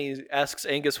back, and he asks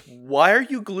Angus, why are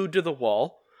you glued to the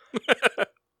wall?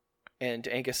 And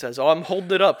Angus says, oh, I'm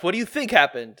holding it up. What do you think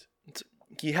happened?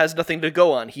 He has nothing to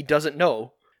go on. He doesn't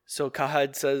know. So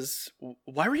Kahad says,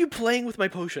 why were you playing with my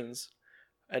potions?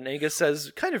 And Angus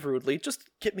says, kind of rudely, just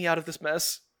get me out of this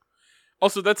mess.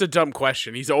 Also, that's a dumb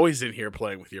question. He's always in here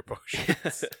playing with your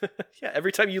potions. Yeah,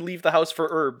 every time you leave the house for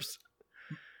herbs.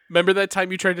 Remember that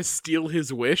time you tried to steal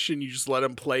his wish and you just let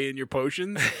him play in your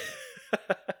potions?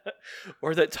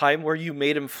 Or that time where you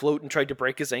made him float and tried to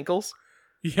break his ankles?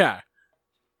 Yeah.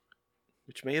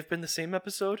 Which may have been the same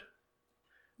episode?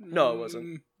 No, it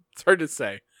wasn't. It's hard to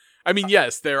say. I mean,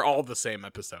 yes, they're all the same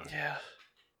episode. Yeah.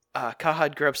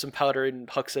 Kahad grabs some powder and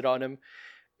hucks it on him,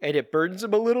 and it burns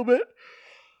him a little bit.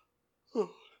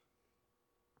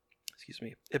 Excuse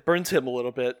me. It burns him a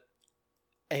little bit,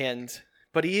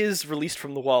 but he is released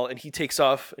from the wall, and he takes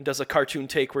off and does a cartoon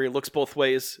take where he looks both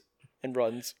ways and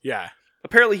runs. Yeah.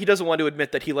 Apparently, he doesn't want to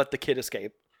admit that he let the kid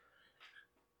escape.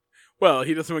 Well,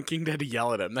 he doesn't want King Dad to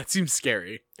yell at him. That seems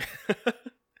scary.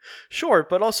 Sure,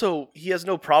 but also, he has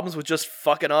no problems with just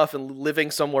fucking off and living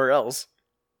somewhere else.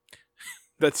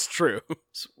 That's true.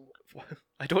 So,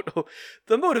 I don't know.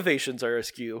 The motivations are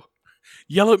askew.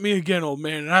 Yell at me again, old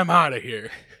man, and I'm out of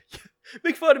here.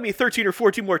 Make fun of me 13 or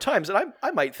 14 more times, and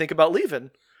I might think about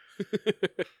leaving.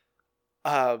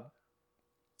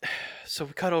 So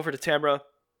we cut over to Tamra,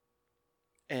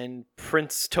 and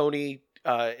Prince Tony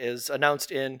is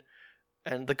announced in,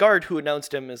 and the guard who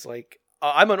announced him is like,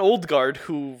 I'm an old guard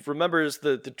who remembers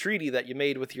the treaty that you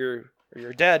made with your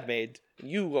dad made.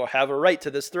 You will have a right to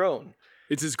this throne.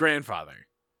 It's his grandfather.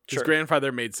 His Sure.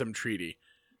 grandfather made some treaty.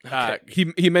 Okay.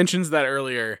 He mentions that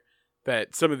earlier,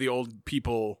 that some of the old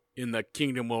people in the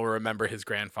kingdom will remember his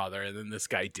grandfather, and then this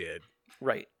guy did.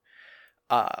 Right.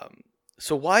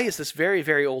 So why is this very,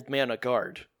 very old man a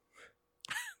guard?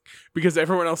 Because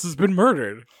everyone else has been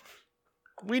murdered.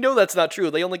 We know that's not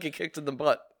true. They only get kicked in the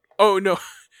butt. Oh, no.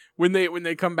 when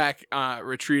they come back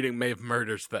retreating, Maeve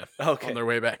murders them Okay. on their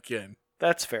way back in.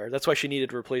 That's fair. That's why she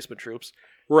needed replacement troops.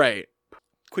 Right.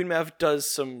 Queen Mav does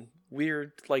some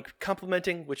weird, like,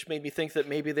 complimenting, which made me think that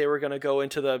maybe they were going to go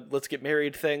into the let's get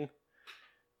married thing.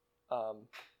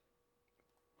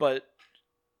 But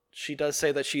she does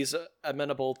say that she's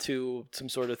amenable to some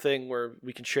sort of thing where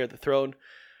we can share the throne.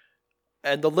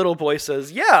 And the little boy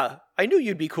says, yeah, I knew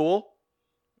you'd be cool.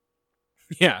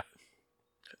 Yeah.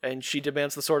 And she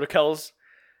demands the sword of Kells.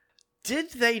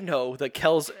 Did they know that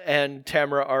Kells and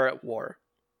Tamara are at war?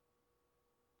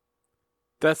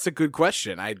 That's a good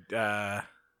question.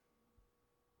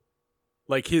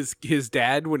 Like his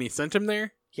dad when he sent him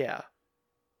there? Yeah.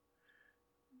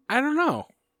 I don't know.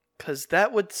 Because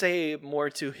that would say more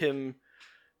to him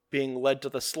being led to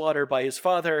the slaughter by his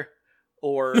father,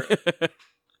 or,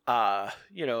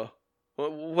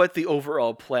 what the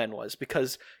overall plan was.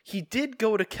 Because he did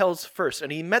go to Kells first,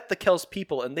 and he met the Kells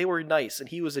people, and they were nice, and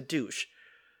he was a douche.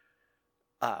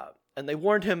 And they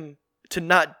warned him to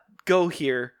not go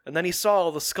here, and then he saw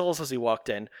all the skulls as he walked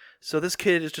in. So this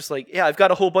kid is just like, yeah, I've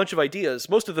got a whole bunch of ideas,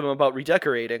 most of them about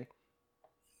redecorating.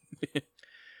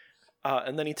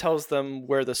 And then he tells them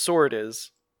where the sword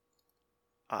is.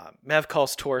 Mav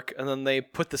calls Torque, and then they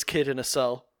put this kid in a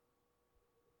cell.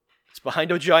 It's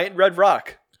behind a giant red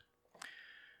rock.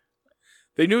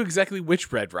 They knew exactly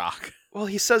which red rock. Well,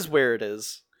 he says where it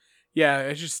is.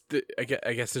 Yeah, I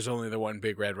guess there's only the one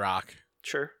big red rock.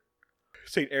 Sure.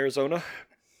 St. Arizona.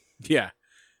 Yeah.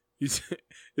 Is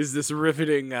this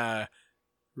riveting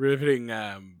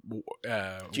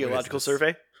Geological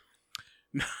survey?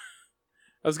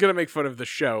 I was going to make fun of the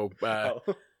show, Oh.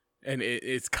 and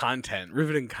its content.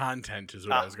 Riveting content is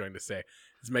what I was going to say.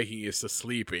 It's making you so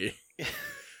sleepy.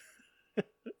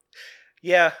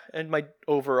 Yeah, and my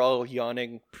overall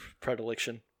yawning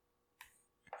predilection.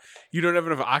 You don't have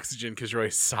enough oxygen because you're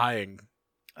always sighing.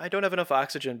 I don't have enough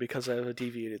oxygen because I have a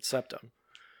deviated septum.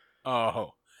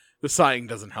 Oh, the sighing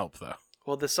doesn't help, though.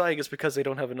 Well, the sighing is because they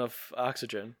don't have enough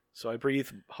oxygen, so I breathe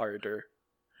harder.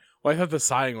 Well, I thought the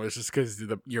sighing was just because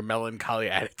of your melancholy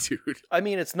attitude. I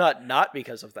mean, it's not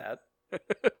because of that.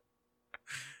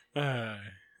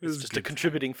 It's It's just a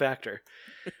contributing factor.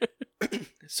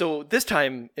 So this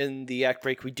time in the act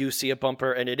break, we do see a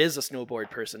bumper, and it is a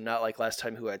snowboard person, not like last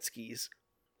time who had skis.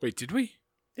 Wait, did we?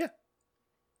 Yeah.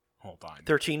 Hold on.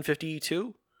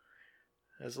 1352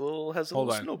 has a little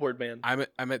Hold on. snowboard man. I'm at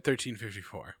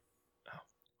 1354.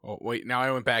 Oh wait, now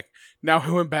I went back. Now I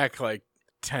went back like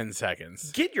 10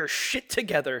 seconds. Get your shit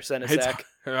together, Senesac.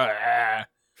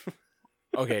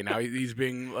 Okay, now he's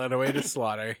being led away to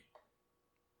slaughter.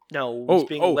 No, he's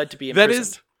being led to be that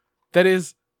imprisoned. that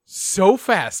is so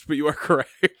fast, but you are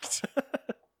correct.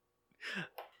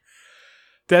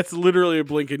 That's literally a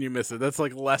blink and you miss it. That's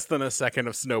like less than a second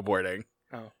of snowboarding.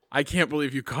 Oh. I can't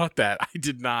believe you caught that. I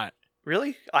did not.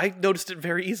 Really? I noticed it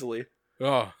very easily.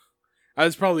 Oh, I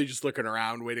was probably just looking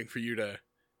around waiting for you to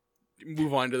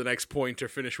move on to the next point or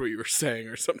finish what you were saying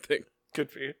or something. Good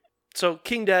for you. So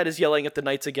King Dad is yelling at the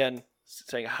knights again,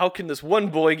 saying, how can this one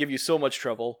boy give you so much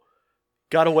trouble?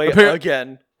 Got away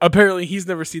again. Apparently he's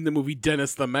never seen the movie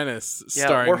Dennis the Menace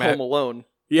starring or Matt. Home Alone.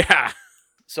 Yeah.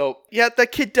 So, yeah,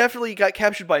 that kid definitely got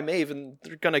captured by Maeve, and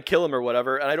they're gonna kill him or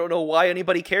whatever, and I don't know why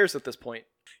anybody cares at this point.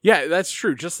 Yeah, that's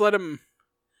true. Just let him...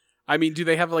 I mean, do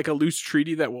they have like a loose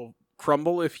treaty that will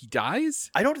crumble if he dies?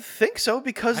 I don't think so,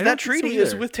 because I that don't think so treaty is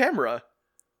either. with Tamara.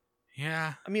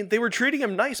 Yeah. I mean, they were treating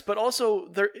him nice, but also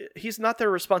he's not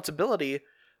their responsibility,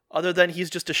 other than he's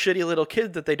just a shitty little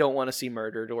kid that they don't want to see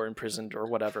murdered or imprisoned or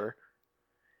whatever.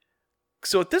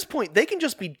 So at this point, they can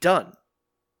just be done.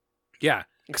 Yeah.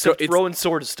 Except So it's- Rowan's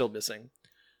sword is still missing.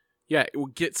 Yeah, well,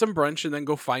 get some brunch and then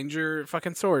go find your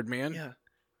fucking sword, man. Yeah.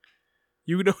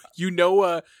 You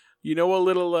know a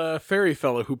little fairy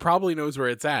fellow who probably knows where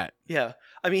it's at. Yeah.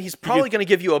 I mean, he's probably going to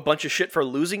give you a bunch of shit for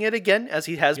losing it again, as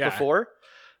he has Yeah. before.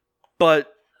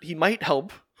 But he might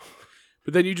help.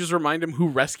 But then you just remind him who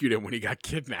rescued him when he got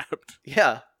kidnapped.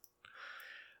 Yeah.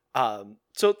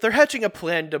 So they're hatching a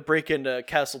plan to break into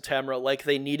Castle Tamara like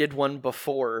they needed one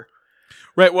before.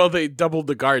 Right, well, they doubled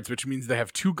the guards, which means they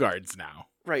have 2 guards now.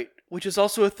 Right. Which is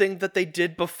also a thing that they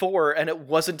did before, and it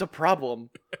wasn't a problem.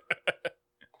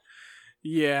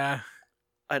 Yeah.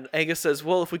 And Angus says,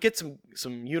 well, if we get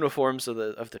some uniforms of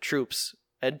the troops.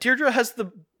 And Deirdre has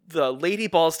the lady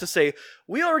balls to say,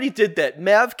 we already did that.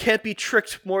 Mav can't be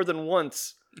tricked more than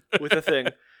once with a thing.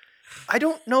 I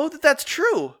don't know that that's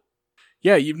true.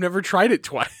 Yeah, you've never tried it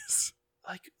twice.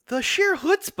 Like, the sheer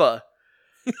chutzpah.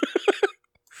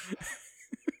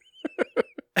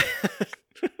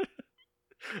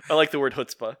 I like the word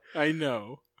chutzpah. I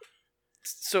know.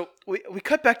 So we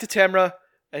cut back to Tamra.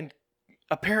 and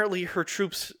apparently her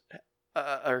troops,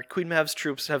 or Queen Mav's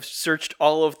troops, have searched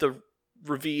all of the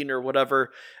ravine or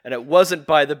whatever, and it wasn't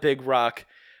by the big rock.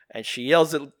 And she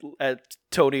yells at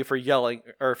Tony for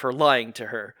lying to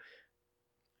her.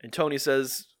 And Tony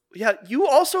says, "Yeah, you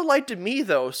also lied to me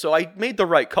though, so I made the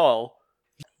right call."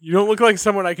 You don't look like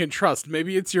someone I can trust.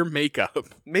 Maybe it's your makeup.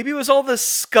 Maybe it was all the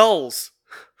skulls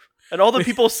and all the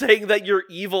people saying that you're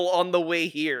evil on the way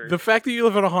here. The fact that you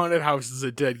live in a haunted house is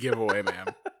a dead giveaway, ma'am.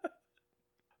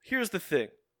 Here's the thing.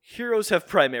 Heroes have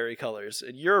primary colors,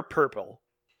 and you're purple.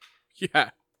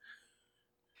 Yeah.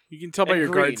 You can tell by And your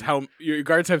green. guards your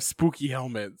guards have spooky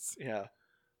helmets. Yeah.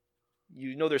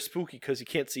 You know they're spooky because you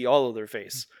can't see all of their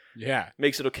face. Yeah.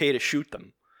 Makes it okay to shoot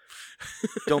them.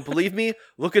 Don't believe me?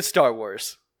 Look at Star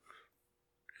Wars.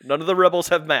 None of the rebels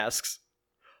have masks.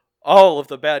 All of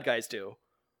the bad guys do.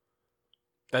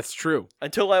 That's true.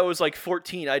 Until I was like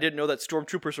 14, I didn't know that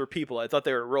stormtroopers were people. I thought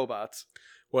they were robots.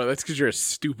 Well, that's because you're a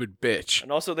stupid bitch.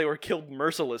 And also they were killed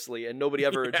mercilessly, and nobody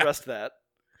ever addressed that.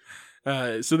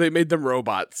 So they made them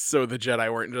robots, so the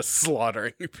Jedi weren't just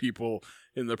slaughtering people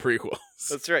in the prequels.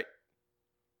 That's right.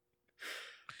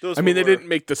 Those I mean, they were- didn't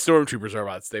make the stormtroopers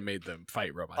robots; they made them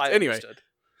fight robots. I Anyway, understood.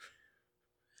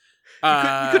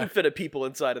 You couldn't fit a people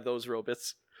inside of those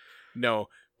robots. no,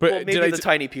 but Well, maybe did I the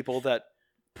tiny people that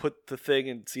put the thing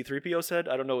in C-3PO's head.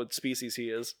 I don't know what species he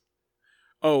is.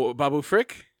 Oh, Babu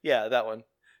Frick? Yeah, that one.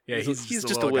 Yeah, he's just a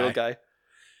little little guy.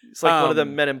 He's like one of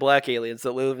them Men in Black aliens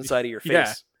that live inside of your face.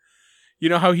 Yeah. You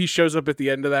know how he shows up at the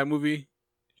end of that movie,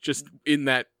 just in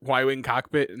that Y-wing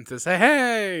cockpit, and says,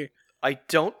 "Hey!" I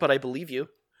don't, but I believe you.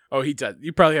 Oh, he does.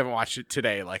 You probably haven't watched it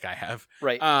today, like I have.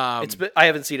 Right. I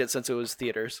haven't seen it since it was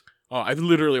theaters. I've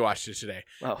literally watched it today.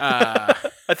 Oh. Uh,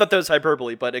 I thought that was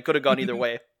hyperbole, but it could have gone either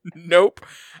way. Nope.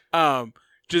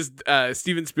 Just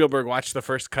Steven Spielberg watched the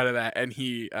first cut of that, and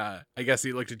he, I guess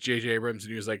he looked at J.J. Abrams and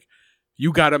he was like,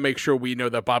 "You got to make sure we know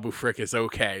that Babu Frick is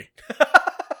okay."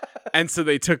 And so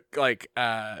they took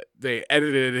they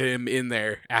edited him in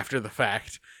there after the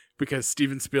fact because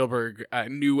Steven Spielberg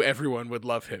knew everyone would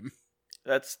love him.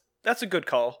 That's a good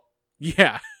call.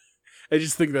 Yeah, I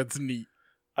just think that's neat.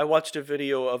 I watched a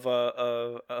video of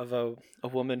a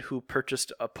woman who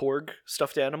purchased a porg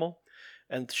stuffed animal,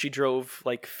 and she drove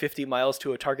like 50 miles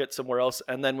to a Target somewhere else,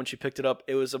 and then when she picked it up,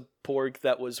 it was a porg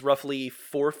that was roughly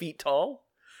 4 feet tall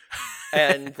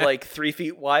and like 3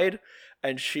 feet wide.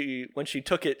 And when she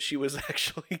took it, she was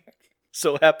actually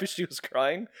so happy she was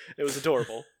crying. It was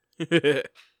adorable.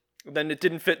 And then it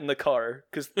didn't fit in the car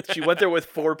because she went there with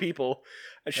 4 people,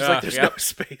 and she's like, "There's no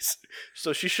space."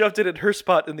 So she shoved it in her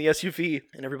spot in the SUV,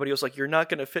 and everybody was like, "You're not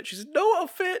gonna fit." She said, "No, I'll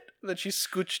fit." And then she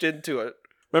scooched into it.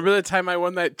 Remember the time I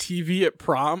won that TV at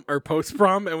prom or post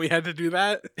prom, and we had to do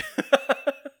that?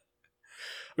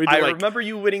 I remember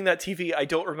you winning that TV. I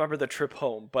don't remember the trip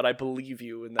home, but I believe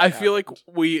you in that. I feel like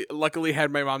we luckily had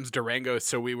my mom's Durango,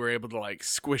 so we were able to like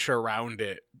squish around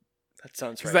it. That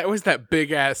sounds Because right. that was that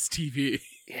big ass TV.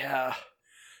 Yeah.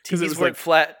 'Cause it TVs was weren't like-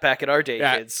 flat back in our day,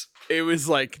 Yeah. kids. It was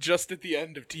like just at the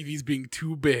end of TVs being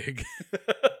too big.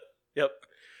 Yep.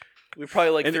 We're probably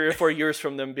like And 3 or 4 years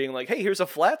from them being like, "Hey, here's a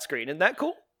flat screen. Isn't that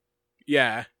cool?"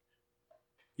 Yeah.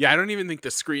 Yeah, I don't even think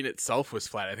the screen itself was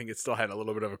flat. I think it still had a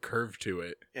little bit of a curve to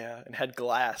it. Yeah, and had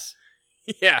glass.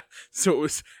 Yeah, so it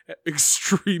was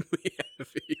extremely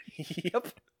heavy. Yep.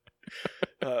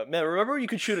 Man, remember when you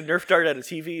could shoot a Nerf dart at a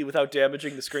TV without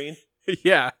damaging the screen?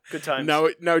 Yeah. Good times. Now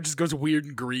it just goes weird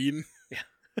and green.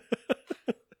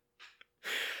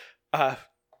 All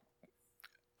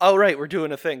right, we're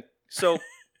doing a thing. So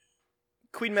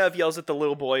Queen Mav yells at the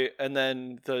little boy, and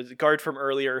then the guard from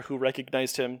earlier who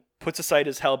recognized him puts aside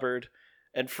his halberd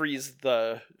and frees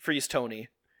Tony.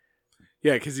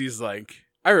 Yeah, because he's like,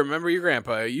 "I remember your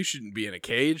grandpa. You shouldn't be in a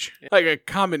cage. Like a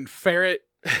common ferret."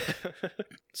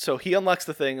 So he unlocks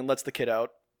the thing and lets the kid out.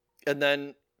 And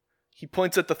then he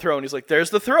points at the throne. He's like,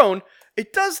 "There's the throne."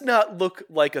 It does not look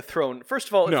like a throne. First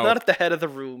of all, it's No. not at the head of the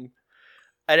room.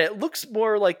 And it looks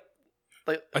more like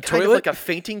A kind toilet? of like a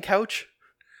fainting couch.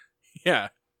 Yeah.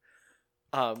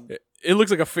 It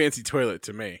looks like a fancy toilet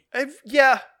to me.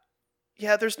 Yeah,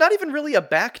 there's not even really a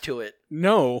back to it.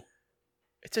 No.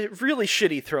 It's a really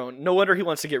shitty throne. No wonder he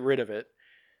wants to get rid of it.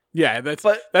 Yeah,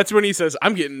 that's when he says,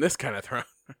 "I'm getting this kind of throne."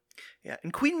 Yeah,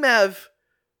 and Queen Mav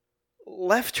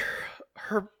left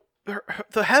her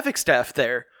the Havoc staff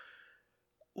there.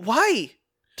 Why?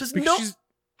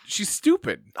 She's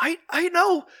stupid. I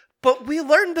know, but we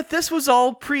learned that this was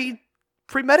all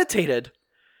premeditated.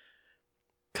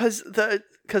 Cause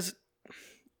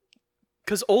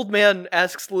old man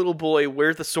asks little boy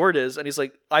where the sword is, and he's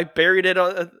like, "I buried it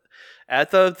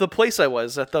at the place I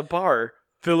was at the bar."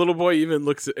 The little boy even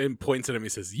looks and points at him. He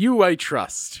says, "You I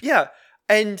trust." Yeah,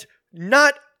 and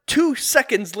not 2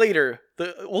 seconds later,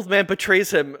 the old man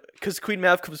betrays him because Queen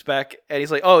Mav comes back and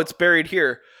he's like, "Oh, it's buried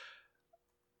here."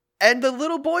 And the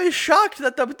little boy is shocked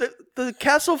that the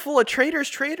castle full of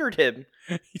traitors traitored him.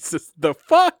 He says, "The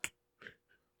fuck?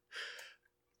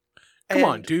 Come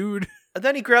on, And- dude." And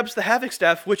then he grabs the Havoc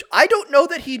Staff, which I don't know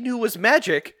that he knew was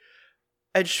magic,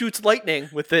 and shoots lightning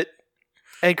with it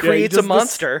and creates a does this-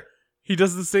 monster. He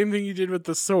does the same thing he did with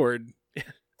the sword.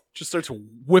 Just starts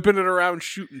whipping it around,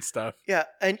 shooting stuff. Yeah,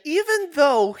 and even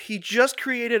though he just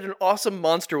created an awesome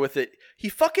monster with it, he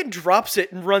fucking drops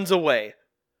it and runs away.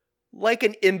 Like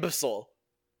an imbecile.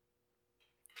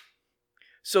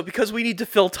 So because we need to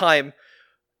fill time,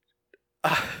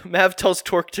 Mav tells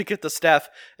Torque to get the staff,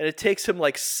 and it takes him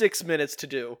like 6 minutes to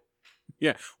do.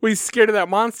 Yeah. Well, he's scared of that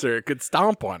monster. It could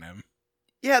stomp on him.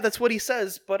 Yeah, that's what he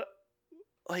says, but,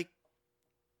 like,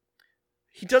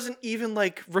 he doesn't even,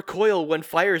 like, recoil when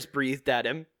fire's breathed at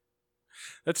him.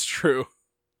 That's true.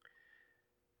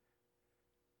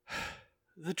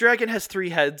 The dragon has 3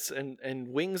 heads and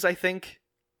wings, I think.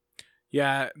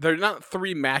 Yeah, they're not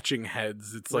 3 matching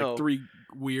heads. It's like No. 3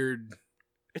 weird...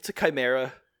 It's a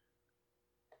chimera.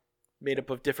 Made up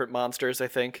of different monsters, I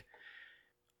think.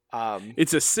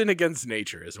 It's a sin against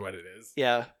nature is what it is.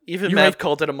 Yeah, even You Mav might-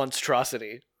 called it a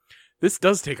monstrosity. This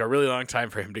does take a really long time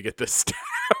for him to get this stuff.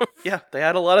 Yeah, they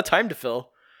had a lot of time to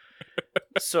fill.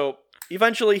 So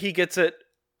eventually he gets it,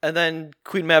 and then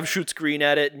Queen Mav shoots green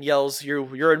at it and yells,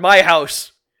 "You're in my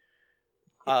house!"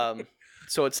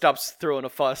 So it stops throwing a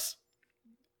fuss,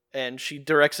 and she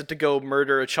directs it to go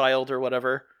murder a child or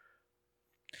whatever.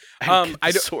 And I get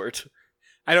the don't- sword.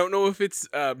 I don't know if it's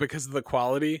because of the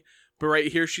quality, but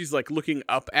right here she's like looking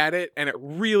up at it, and it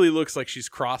really looks like she's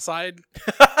cross-eyed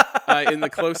in the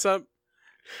close-up.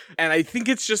 And I think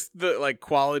it's just the like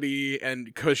quality and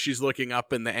because she's looking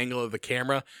up in the angle of the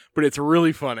camera, but it's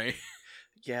really funny.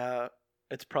 Yeah,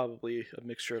 it's probably a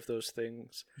mixture of those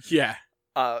things. Yeah.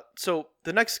 So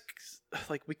the next,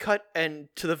 like, we cut and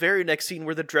to the very next scene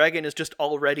where the dragon is just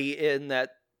already in that,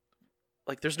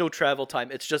 like, there's no travel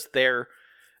time. It's just there,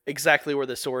 exactly where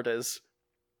the sword is.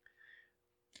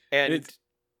 And It's-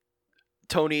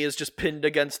 Tony is just pinned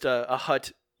against a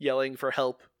hut, yelling for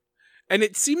help. And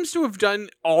it seems to have done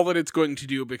all that it's going to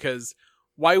do, because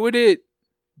why would it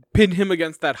pin him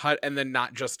against that hut and then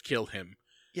not just kill him?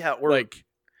 Yeah, or Like,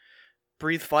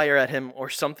 breathe fire at him or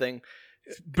something.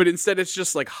 but instead it's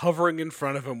just like hovering in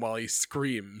front of him while he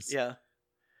screams. Yeah,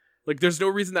 Like, there's no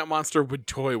reason that monster would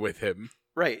toy with him.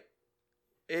 right.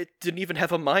 It didn't even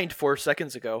have a mind 4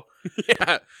 seconds ago.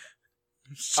 Yeah.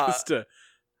 It's just a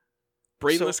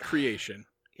brainless so- creation.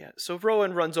 Yeah, so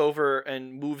Rowan runs over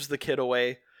and moves the kid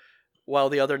away while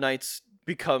the other knights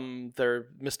become their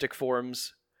mystic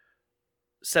forms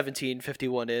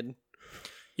 1751 in.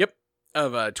 Yep.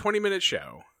 Of a 20-minute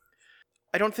show.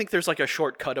 I don't think there's like a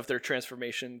shortcut of their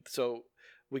transformation, so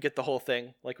we get the whole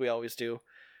thing like we always do.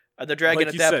 And the dragon Like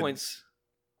at you that said. point's...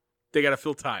 They gotta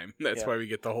fill time. That's Yeah. why we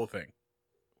get the whole thing.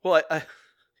 Well,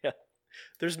 yeah,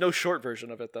 there's no short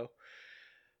version of it, though.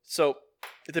 So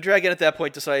the dragon at that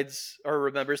point decides or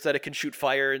remembers that it can shoot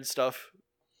fire and stuff.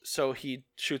 So he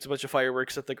shoots a bunch of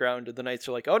fireworks at the ground, and the knights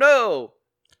are like, "Oh no!"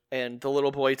 And the little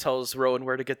boy tells Rowan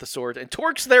where to get the sword, and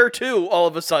Torque's there too. All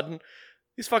of a sudden,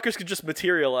 these fuckers can just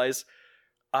materialize.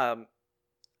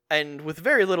 And with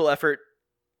very little effort,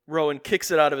 Rowan kicks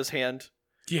it out of his hand,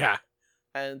 Yeah.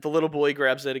 and the little boy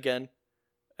grabs it again.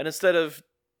 And instead of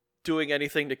doing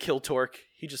anything to kill Torque,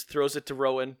 he just throws it to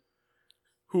Rowan.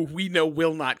 Who we know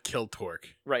will not kill Torque.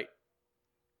 Right.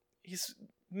 He's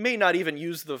may not even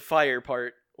use the fire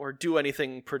part or do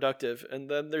anything productive. And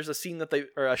then there's a scene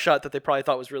a shot that they probably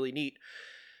thought was really neat,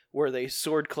 where they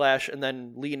sword clash and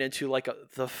then lean into like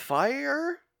the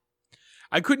fire.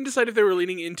 I couldn't decide if they were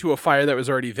leaning into a fire that was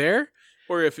already there,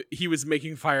 or if he was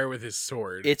making fire with his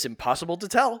sword. It's impossible to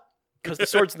tell because the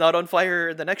sword's not on fire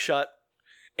in the next shot.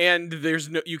 And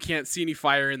you can't see any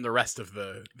fire in the rest of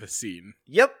the scene.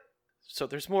 Yep. So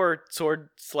there's more sword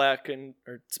smacking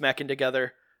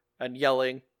together and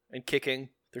yelling and kicking.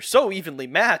 They're so evenly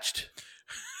matched.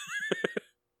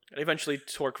 And eventually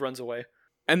Torque runs away.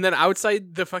 And then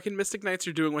outside, the fucking Mystic Knights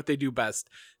are doing what they do best.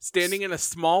 Standing in a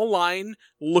small line,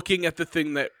 looking at the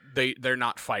thing that they're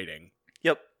not fighting.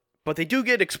 Yep. But they do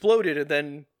get exploded, and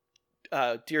then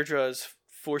Deirdre is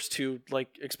forced to like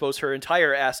expose her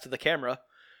entire ass to the camera.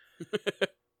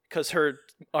 Because her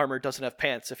armor doesn't have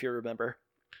pants, if you remember.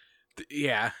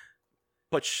 Yeah.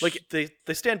 But they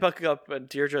stand back up, and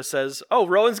Deirdre says, "Oh,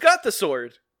 Rowan's got the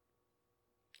sword.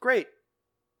 Great."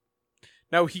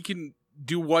 Now he can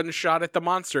do one shot at the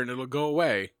monster and it'll go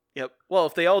away. Yep. Well,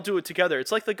 if they all do it together,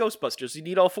 it's like the Ghostbusters. You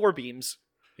need all 4 beams.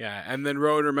 Yeah, and then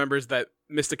Rowan remembers that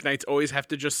Mystic Knights always have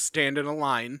to just stand in a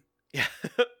line. Yeah.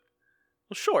 Well,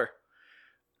 sure.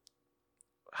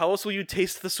 How else will you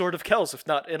taste the Sword of Kells if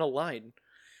not in a line?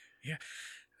 Yeah.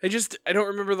 I don't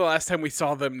remember the last time we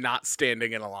saw them not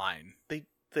standing in a line.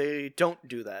 They don't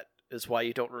do that, is why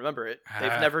you don't remember it.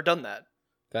 They've Ah. never done that.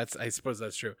 I suppose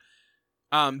that's true.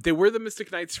 They were the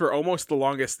Mystic Knights for almost the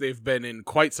longest they've been in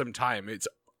quite some time. It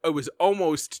was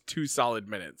almost 2 solid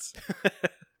minutes.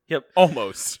 Yep.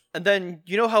 Almost. And then,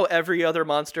 you know how every other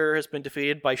monster has been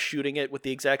defeated by shooting it with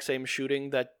the exact same shooting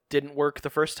that didn't work the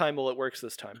first time? Well, it works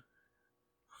this time.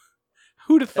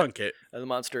 Who'da thunk it? And the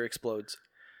monster explodes.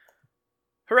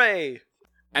 Hooray!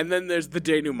 And then there's the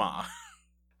denouement.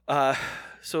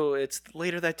 So it's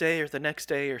later that day or the next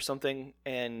day or something,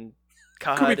 and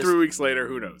Could be 3 weeks later,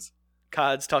 who knows?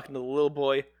 Kod's talking to the little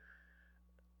boy,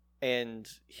 and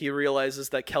he realizes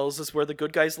that Kells is where the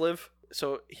good guys live.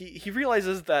 So he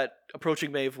realizes that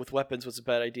approaching Maeve with weapons was a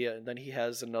bad idea, and then he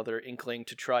has another inkling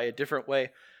to try a different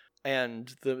way,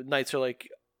 and the knights are like,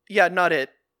 yeah, not it.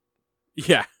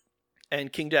 Yeah.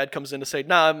 And King Dad comes in to say,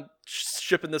 nah, I'm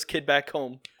shipping this kid back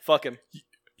home. Fuck him.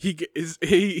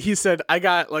 He said, I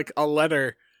got like a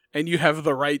letter, and you have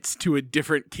the rights to a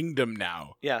different kingdom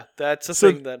now. Yeah, that's a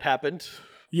So- thing that happened.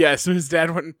 Yeah, so his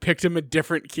dad went and picked him a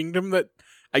different kingdom that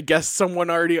I guess someone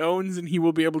already owns, and he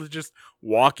will be able to just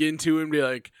walk into and be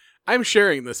like, I'm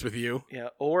sharing this with you. Yeah,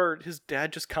 or his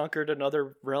dad just conquered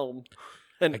another realm,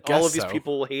 and I guess all of these so.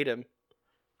 people will hate him,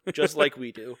 just like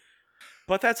we do.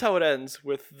 But that's how it ends,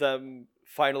 with them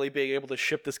finally being able to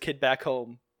ship this kid back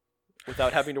home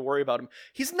without having to worry about him.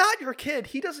 He's not your kid.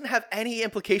 He doesn't have any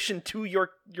implication to your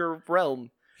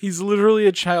realm. He's literally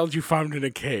a child you found in a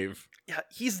cave. Yeah,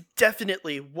 he's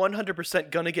definitely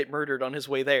 100% gonna get murdered on his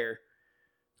way there.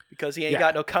 Because he ain't Yeah.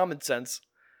 got no common sense.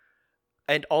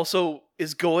 And also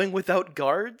is going without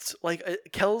guards? Like,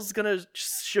 Kel's gonna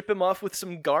ship him off with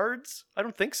some guards? I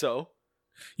don't think so.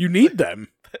 You need them.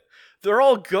 They're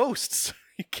all ghosts.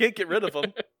 You can't get rid of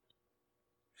them.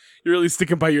 You're really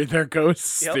sticking by their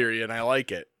ghosts Yep. theory, and I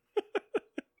like it.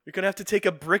 You're gonna have to take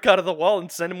a brick out of the wall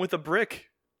and send him with a brick.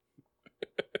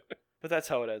 But that's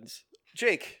how it ends.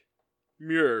 Jake,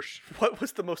 Murs. what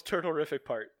was the most turtle-rific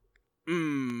part?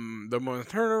 The most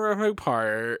terrific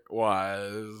part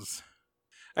was...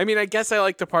 I mean, I guess I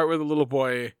like the part where the little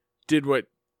boy did what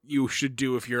you should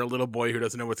do if you're a little boy who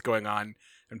doesn't know what's going on,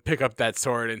 and pick up that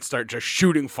sword and start just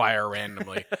shooting fire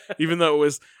randomly. Even though it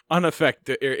was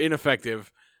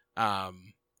ineffective,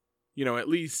 at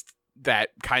least that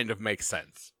kind of makes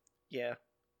sense. Yeah.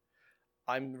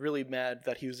 I'm really mad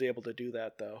that he was able to do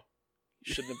that, though.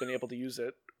 He shouldn't have been able to use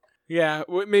it. Yeah,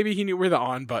 maybe he knew where the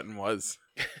on button was.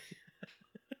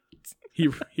 He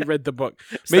read the book.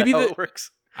 Is Maybe that how the- it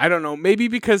works? I don't know. Maybe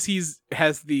because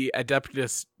has the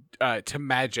adeptus to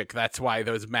magic, that's why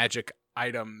those magic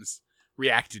items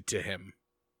reacted to him.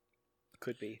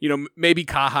 Could be. Maybe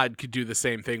Kahad could do the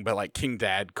same thing, but like King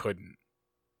Dad couldn't.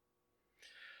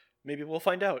 Maybe we'll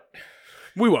find out.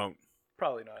 We won't.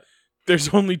 Probably not. There's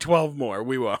only 12 more.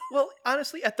 We won't. Well,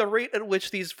 honestly, at the rate at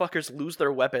which these fuckers lose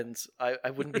their weapons, I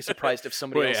wouldn't be surprised if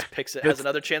somebody Well, else yeah. picks it, That's- has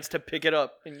another chance to pick it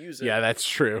up and use it. Yeah, that's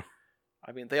true.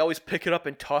 I mean, they always pick it up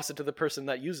and toss it to the person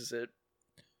that uses it.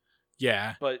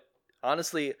 Yeah. But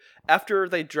honestly, after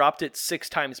they dropped it 6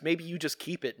 times, maybe you just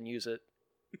keep it and use it.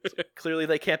 Clearly,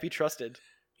 they can't be trusted.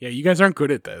 Yeah, you guys aren't good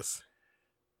at this.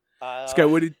 Sky,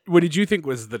 what did you think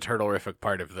was the turtle-rific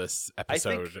part of this I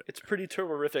episode? think it's pretty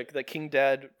terrific that King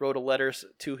Dad wrote a letter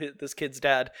to this kid's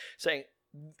dad saying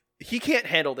he can't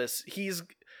handle this.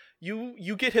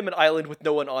 You get him an island with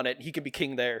no one on it, and he can be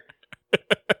king there.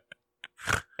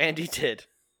 And he did.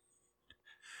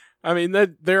 I mean,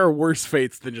 there are worse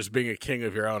fates than just being a king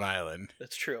of your own island.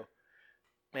 That's true.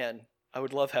 Man, I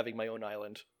would love having my own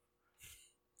island.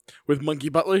 With monkey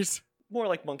butlers? More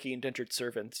like monkey indentured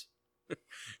servants.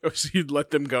 So you'd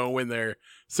let them go when their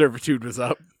servitude was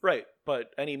up? Right,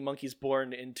 but any monkeys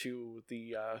born into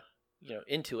the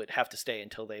into it have to stay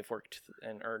until they've worked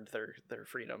and earned their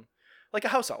freedom. Like a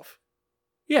house elf.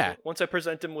 Yeah. Once I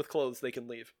present them with clothes, they can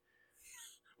leave.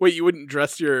 Wait, you wouldn't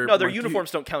dress your No, their monkey-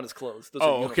 uniforms don't count as clothes. Those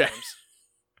Oh, are okay. uniforms.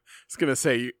 I was gonna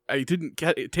say, I didn't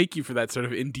take you for that sort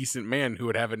of indecent man who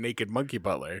would have a naked monkey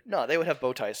butler. No, they would have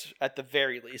bow ties at the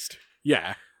very least.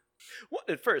 Yeah. One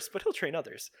at first, but he'll train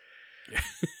others.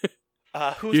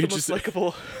 Who's You the just- most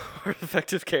likable or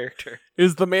effective character?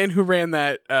 Is the man who ran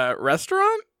that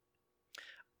restaurant?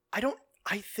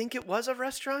 I think it was a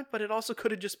restaurant, but it also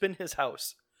could have just been his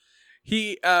house.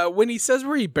 He when he says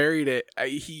where he buried it,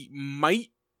 he might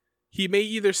He may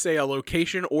either say a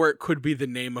location or it could be the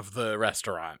name of the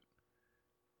restaurant.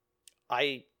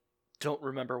 I don't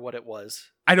remember what it was.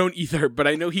 I don't either, but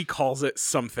I know he calls it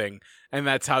something, and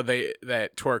that's how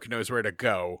that Torque knows where to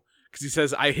go. Because he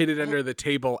says, I hid it under the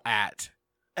table at.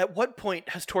 At what point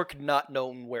has Torque not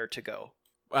known where to go?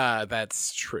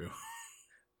 That's true.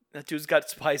 That dude's got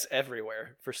spies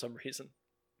everywhere for some reason.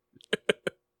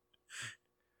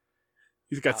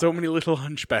 He's got so many little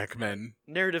hunchback men.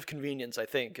 Narrative convenience, I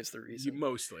think, is the reason.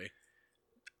 Mostly.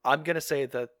 I'm going to say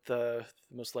that the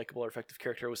most likable or effective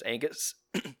character was Angus,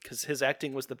 because his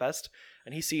acting was the best,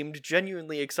 and he seemed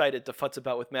genuinely excited to futz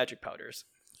about with magic powders.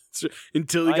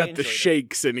 Until he got the enjoyed it.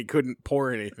 shakes and he couldn't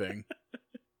pour anything.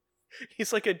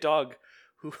 He's like a dog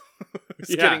who's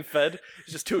Yeah. getting fed.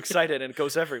 He's just too excited and it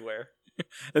goes everywhere.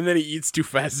 And then he eats too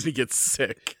fast and he gets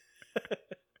sick.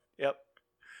 Yep.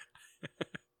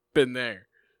 Been there.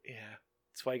 Yeah.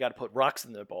 That's why you got to put rocks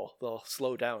in the bowl. They'll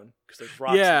slow down because there's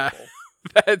rocks Yeah. in the bowl.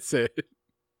 That's it.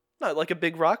 Not like a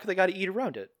big rock. They got to eat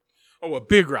around it. Oh, a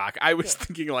big rock. I was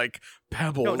thinking like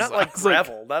pebbles. No, not I like was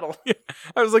gravel. That'll.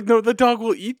 I was like, no, the dog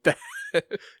will eat that.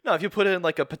 No, if you put it in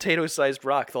like a potato-sized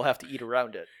rock, they'll have to eat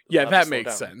around it. Yeah, They'll have that to slow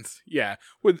makes down. sense. Yeah.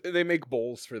 Well, they make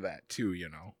bowls for that too, you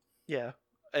know. Yeah.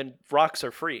 And rocks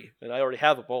are free, and I already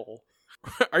have a bowl.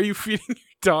 Are you feeding your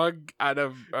dog out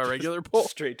of a regular bowl?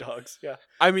 Stray dogs, yeah.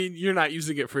 I mean, you're not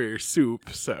using it for your soup,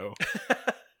 so.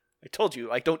 I told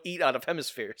you, I don't eat out of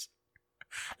hemispheres.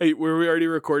 Hey, were we already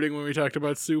recording when we talked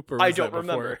about soup? Or was I don't that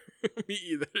before? remember. Me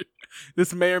either.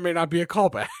 This may or may not be a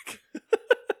callback.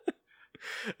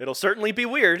 It'll certainly be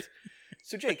weird.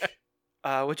 So, Jake,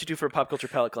 what'd you do for a pop culture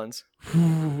palate cleanse?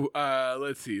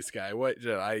 Let's see, Sky. What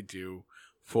did I do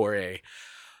for a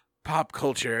pop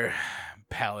culture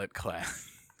palette cleanse?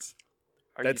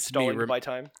 Are That's you stalling me by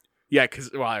time? Yeah,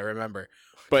 because I remember,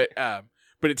 but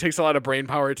it takes a lot of brain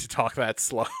power to talk that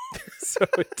slow, so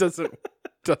it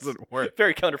doesn't work.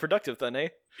 Very counterproductive, then, eh?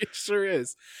 It sure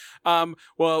is.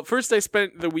 Well, first I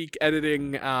spent the week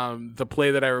editing the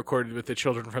play that I recorded with the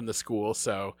children from the school,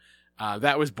 so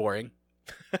that was boring,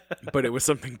 but it was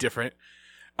something different.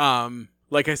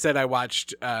 Like I said, I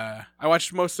watched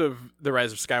most of The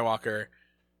Rise of Skywalker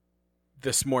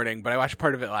this morning, but I watched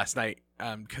part of it last night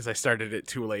because I started it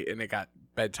too late and it got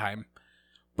bedtime.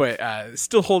 But it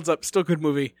still holds up, still a good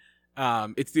movie.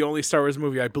 It's the only Star Wars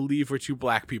movie I believe where two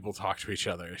black people talk to each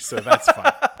other, so that's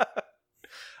fun.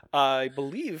 I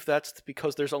believe that's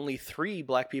because there's only 3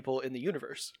 black people in the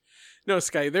universe. No,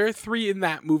 Sky, there are 3 in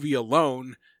that movie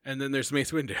alone, and then there's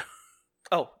Mace Windu.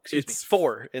 Oh, excuse me, It's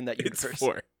 4 in that universe. It's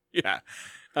 4, yeah.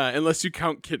 Unless you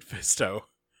count Kit Fisto.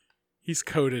 He's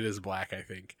coded as black, I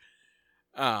think.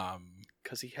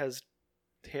 Because he has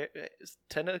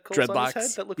tentacles Dreadlocks. on his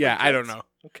head that look Yeah, like I don't dreads? know.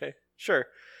 Okay, sure.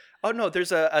 Oh, no,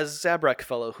 there's a Zabrak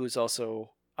fellow who's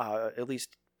also at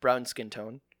least brown skin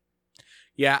tone.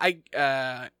 Yeah,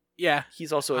 yeah.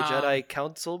 He's also a Jedi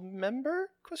Council member?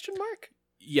 Question mark?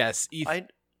 Yes, Eth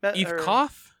or-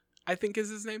 Koth, I think is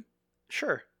his name.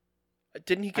 Sure.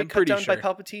 Didn't he get I'm cut pretty down by sure.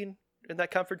 Palpatine in that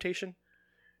confrontation?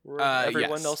 Where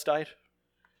everyone yes. else died?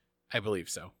 I believe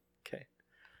so. Okay.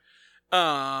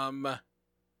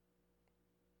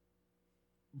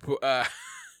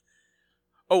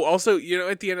 Oh, also,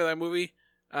 at the end of that movie,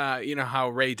 you know how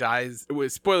Rey dies? It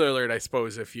was spoiler alert, I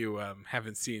suppose, if you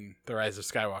haven't seen The Rise of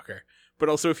Skywalker. But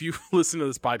also, if you listen to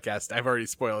this podcast, I've already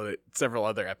spoiled it several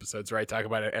other episodes where I talk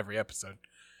about it every episode.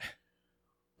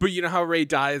 But you know how Rey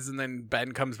dies and then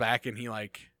Ben comes back and he,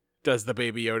 does the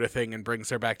Baby Yoda thing and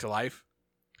brings her back to life?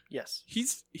 Yes.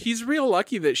 He's real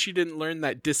lucky that she didn't learn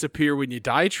that disappear when you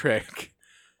die trick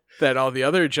that all the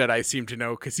other Jedi seem to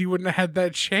know, because he wouldn't have had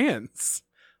that chance.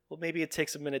 Well, maybe it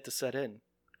takes a minute to set in.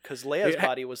 Because Leia's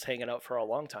body was hanging out for a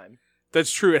long time.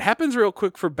 That's true. It happens real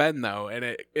quick for Ben, though, and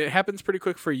it happens pretty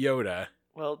quick for Yoda.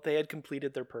 Well, they had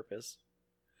completed their purpose.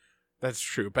 That's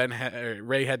true.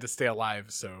 Rey had to stay alive,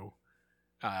 so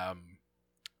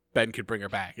Ben could bring her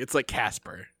back. It's like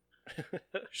Casper.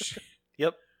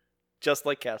 Yep. Just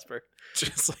like Casper.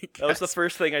 Just like That was the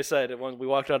first thing I said when we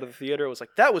walked out of the theater. It was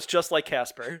like, that was just like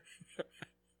Casper.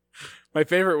 My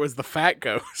favorite was the fat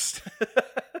ghost.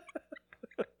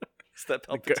 Is that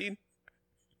Palpatine?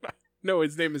 No,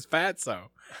 his name is Fatso.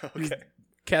 He's Okay.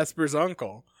 Casper's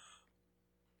uncle.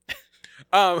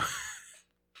 Also,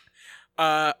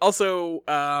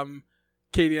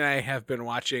 Katie and I have been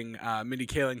watching Mindy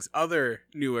Kaling's other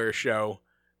newer show,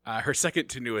 her second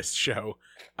to newest show,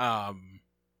 4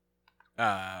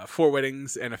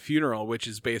 Weddings and a Funeral, which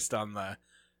is based on the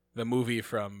movie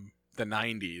from the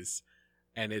 90s,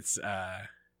 and it's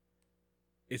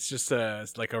just a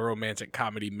romantic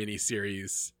comedy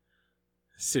miniseries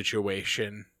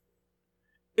situation,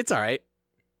 It's all right.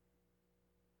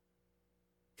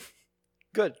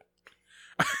 Good.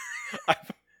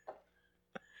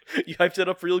 You hyped it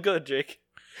up real good, Jake.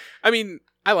 I mean,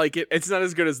 I like it. It's not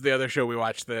as good as the other show we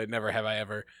watched, the Never Have I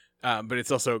Ever, but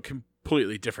it's also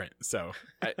completely different. So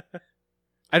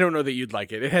I don't know that you'd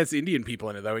like it. It has Indian people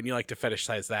in it, though, and you like to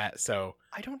fetishize that. So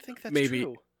I don't think that's maybe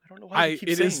true. I don't know why you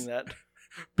keep saying that.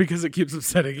 Because it keeps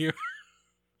upsetting you.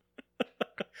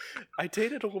 I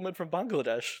dated a woman from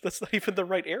Bangladesh. That's not even the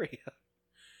right area.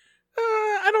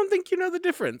 I don't think you know the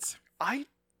difference.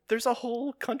 There's a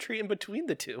whole country in between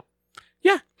the two.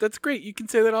 Yeah, that's great. You can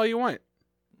say that all you want.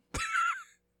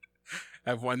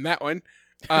 I've won that one.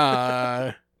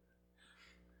 But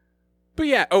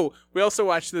yeah, we also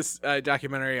watched this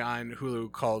documentary on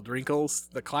Hulu called Wrinkles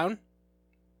the Clown.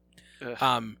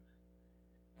 Ugh.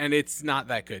 And it's not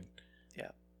that good.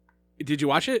 Yeah. Did you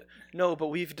watch it? No, but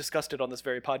we've discussed it on this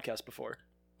very podcast before.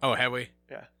 Oh, have we?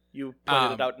 Yeah. You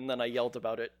pointed it out, and then I yelled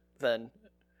about it then.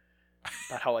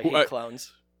 About how I hate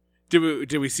clowns.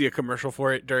 Did we see a commercial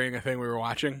for it during a thing we were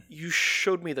watching? You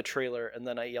showed me the trailer, and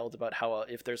then I yelled about how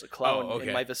if there's a clown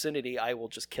in my vicinity, I will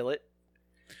just kill it.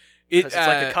 Because it's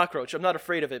like a cockroach. I'm not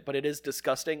afraid of it, but it is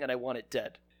disgusting, and I want it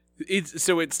dead.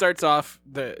 So it starts off,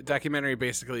 the documentary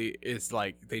basically is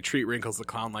like, they treat Wrinkles the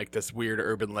Clown like this weird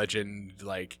urban legend,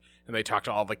 like, and they talk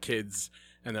to all the kids,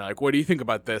 and they're like, what do you think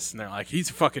about this? And they're like, he's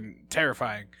fucking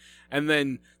terrifying. And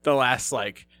then the last,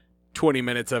 like, 20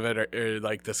 minutes of it are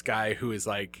like this guy who is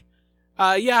like,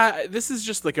 yeah, this is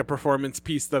just like a performance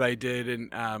piece that I did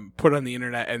and put on the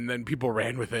internet, and then people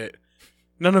ran with it.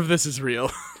 None of this is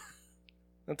real.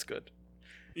 That's good.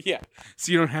 Yeah.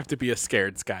 So you don't have to be a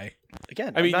scared guy.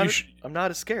 Again, I'm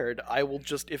not as scared. I will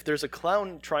just, if there's a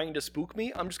clown trying to spook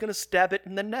me, I'm just going to stab it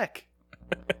in the neck.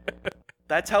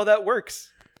 That's how that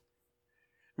works.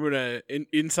 We're gonna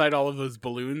inside all of those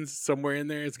balloons, somewhere in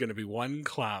there is going to be one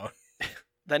clown.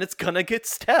 Then it's going to get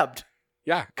stabbed.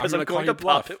 Yeah, because I'm going to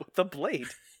pop it with a blade.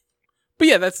 But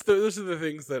yeah, those are the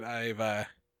things that I've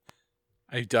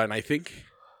done, I think.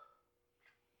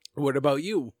 What about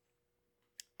you?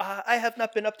 I have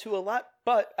not been up to a lot,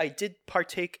 but I did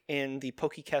partake in the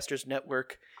Pokecasters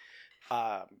Network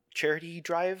charity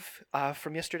drive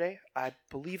from yesterday. I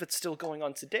believe it's still going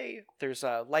on today. There's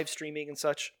live streaming and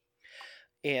such.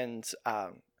 And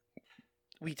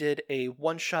we did a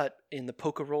one-shot in the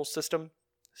Pokeroll system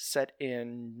set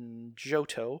in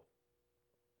Johto.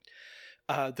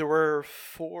 There were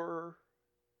 5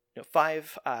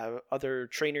 other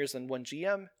trainers and 1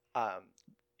 GM,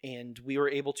 and we were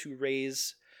able to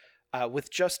raise,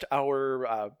 with just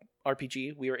our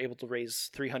RPG, we were able to raise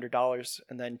 $300,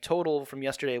 and then total from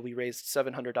yesterday, we raised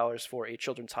 $700 for a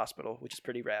children's hospital, which is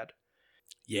pretty rad.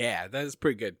 Yeah, that is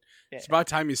pretty good. Yeah. It's about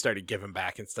time you started giving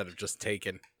back instead of just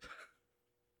taking.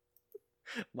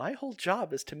 My whole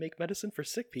job is to make medicine for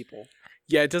sick people.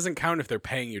 Yeah, it doesn't count if they're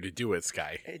paying you to do it,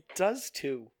 Sky. It does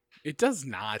too. It does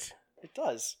not. It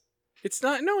does. It's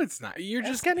not. No, it's not. You're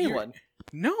Ask just anyone.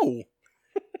 No.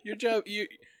 Your job. Your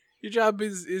job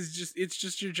is just. It's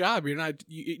just your job. You're not.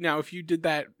 Now, if you did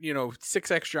that,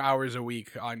 6 extra hours a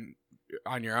week on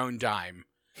your own dime,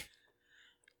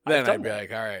 then I'd be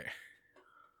like, all right.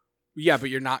 Yeah, but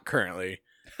you're not currently.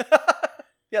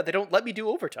 Yeah, they don't let me do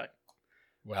overtime.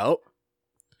 Well.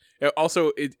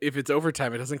 Also, if it's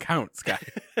overtime, it doesn't count, Sky.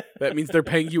 That means they're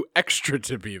paying you extra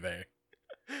to be there.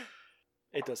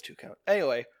 It does too count.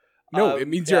 Anyway. No, it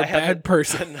means you're a bad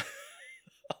person.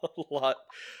 A lot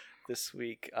this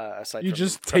week, aside you're from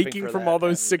just taking from all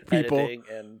those sick people.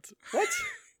 And what?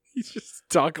 You just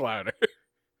talk louder.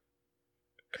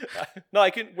 No, I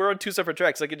can. We're on 2 separate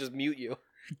tracks. I can just mute you.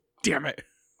 Damn it.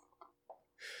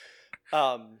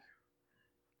 Aside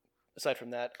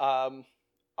from that,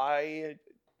 I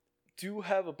do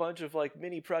have a bunch of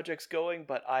mini projects going,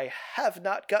 but I have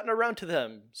not gotten around to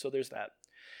them. So there's that.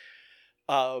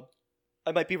 I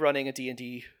might be running a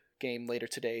D&D game later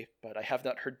today, but I have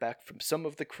not heard back from some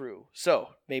of the crew. So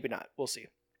maybe not. We'll see.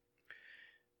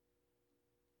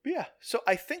 But yeah, so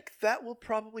I think that will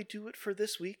probably do it for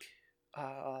this week.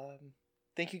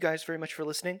 Thank you guys very much for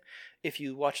listening. If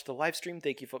you watched the live stream,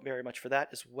 thank you very much for that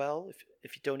as well.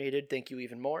 If you donated, thank you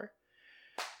even more.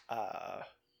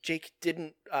 Jake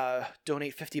didn't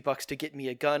donate $50 to get me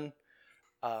a gun.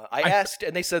 I asked,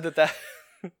 and they said that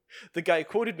the guy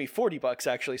quoted me $40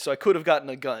 actually, so I could have gotten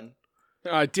a gun.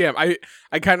 Damn, I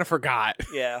kind of forgot.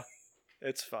 Yeah,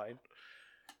 it's fine.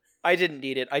 I didn't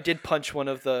need it. I did punch one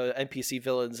of the NPC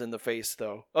villains in the face,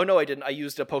 though. Oh, no, I didn't. I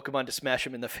used a Pokemon to smash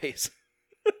him in the face.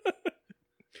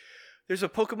 There's a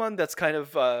Pokemon that's kind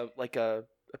of like a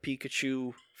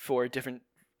Pikachu for a different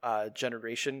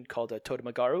generation called a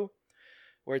Totodemaru.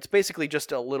 where it's basically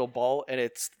just a little ball and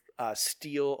it's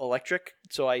steel electric.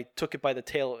 So I took it by the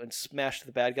tail and smashed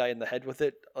the bad guy in the head with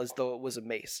it as though it was a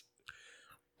mace.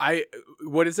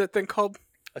 What is that thing called?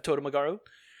 A Totemagaru?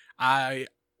 I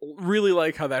really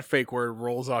like how that fake word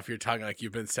rolls off your tongue like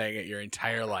you've been saying it your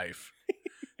entire life.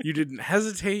 You didn't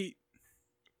hesitate.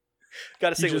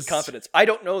 Gotta say it with confidence. I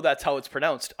don't know that's how it's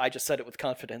pronounced. I just said it with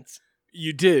confidence.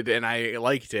 You did, and I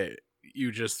liked it.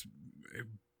 You just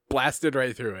blasted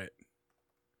right through it.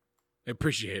 I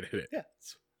appreciated it. Yeah,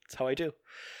 that's how I do.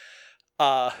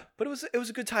 But it was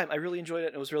a good time. I really enjoyed it,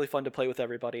 and it was really fun to play with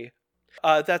everybody.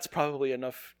 That's probably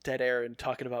enough dead air and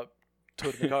talking about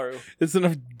Totemagaru. It's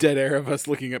enough dead air of us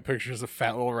looking at pictures of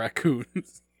fat little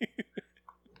raccoons.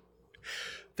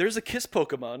 There's a Kiss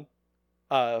Pokemon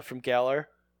from Galar.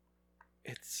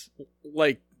 It's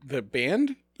like the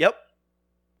band? Yep.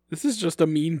 This is just a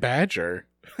mean badger.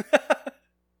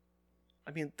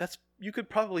 I mean, you could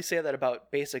probably say that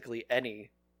about basically any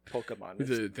Pokemon.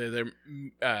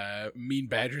 They're mean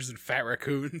badgers and fat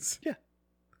raccoons. Yeah.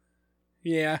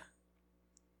 Yeah.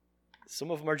 Some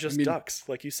of them are just ducks,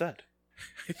 like you said.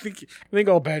 I think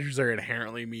all badgers are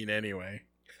inherently mean anyway.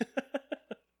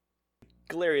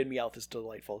 Galarian Meowth is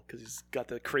delightful because he's got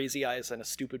the crazy eyes and a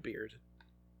stupid beard.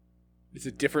 Is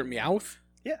it different Meowth?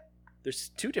 Yeah.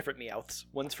 There's 2 different Meowths.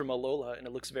 One's from Alola, and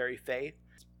it looks very fey.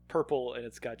 It's purple, and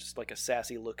it's got just like a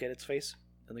sassy look at its face.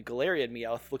 And the Galarian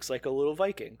Meowth looks like a little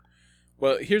Viking.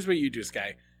 Well, here's what you do,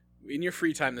 Sky. In your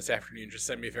free time this afternoon, just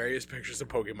send me various pictures of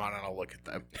Pokemon, and I'll look at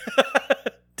them.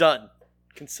 Done.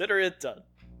 Consider it done.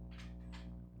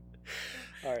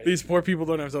 All right. These poor people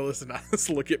don't have to listen to us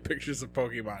look at pictures of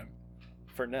Pokemon.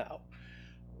 For now.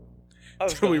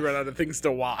 Until we run out of things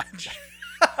to watch.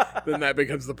 Then that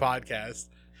becomes the podcast.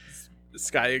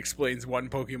 Sky explains one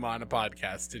Pokemon a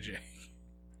podcast to Jake.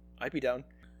 I'd be down.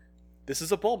 This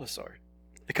is a Bulbasaur.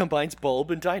 It combines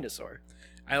bulb and dinosaur.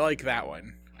 I like that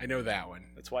one. I know that one.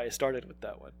 That's why I started with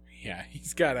that one. Yeah,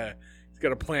 he's got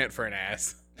a plant for an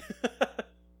ass.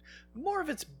 More of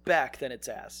its back than its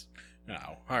ass.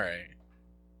 Oh, all right.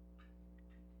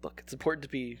 Look, it's important to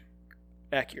be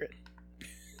accurate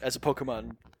as a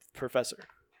Pokemon professor.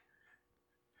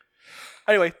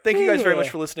 Anyway, thank you guys very much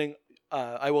for listening.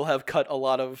 I will have cut a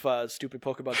lot of stupid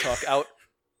Pokemon talk out.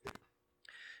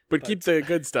 But keep the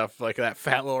good stuff, like that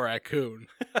fat little raccoon.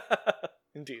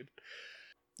 Indeed.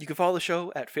 You can follow the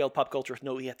show at Failed Pop Culture with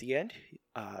no E at the end.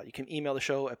 You can email the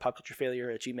show at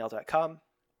popculturefailure@gmail.com.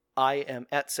 I am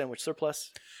at Sandwich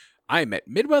Surplus. I'm at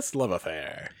Midwest Love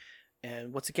Affair.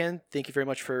 And once again, thank you very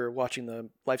much for watching the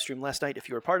live stream last night if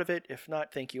you were part of it. If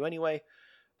not, thank you anyway.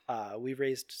 We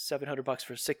raised $700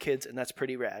 for sick kids, and that's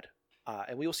pretty rad.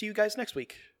 And we will see you guys next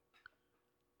week.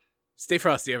 Stay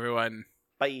frosty, everyone.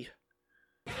 Bye.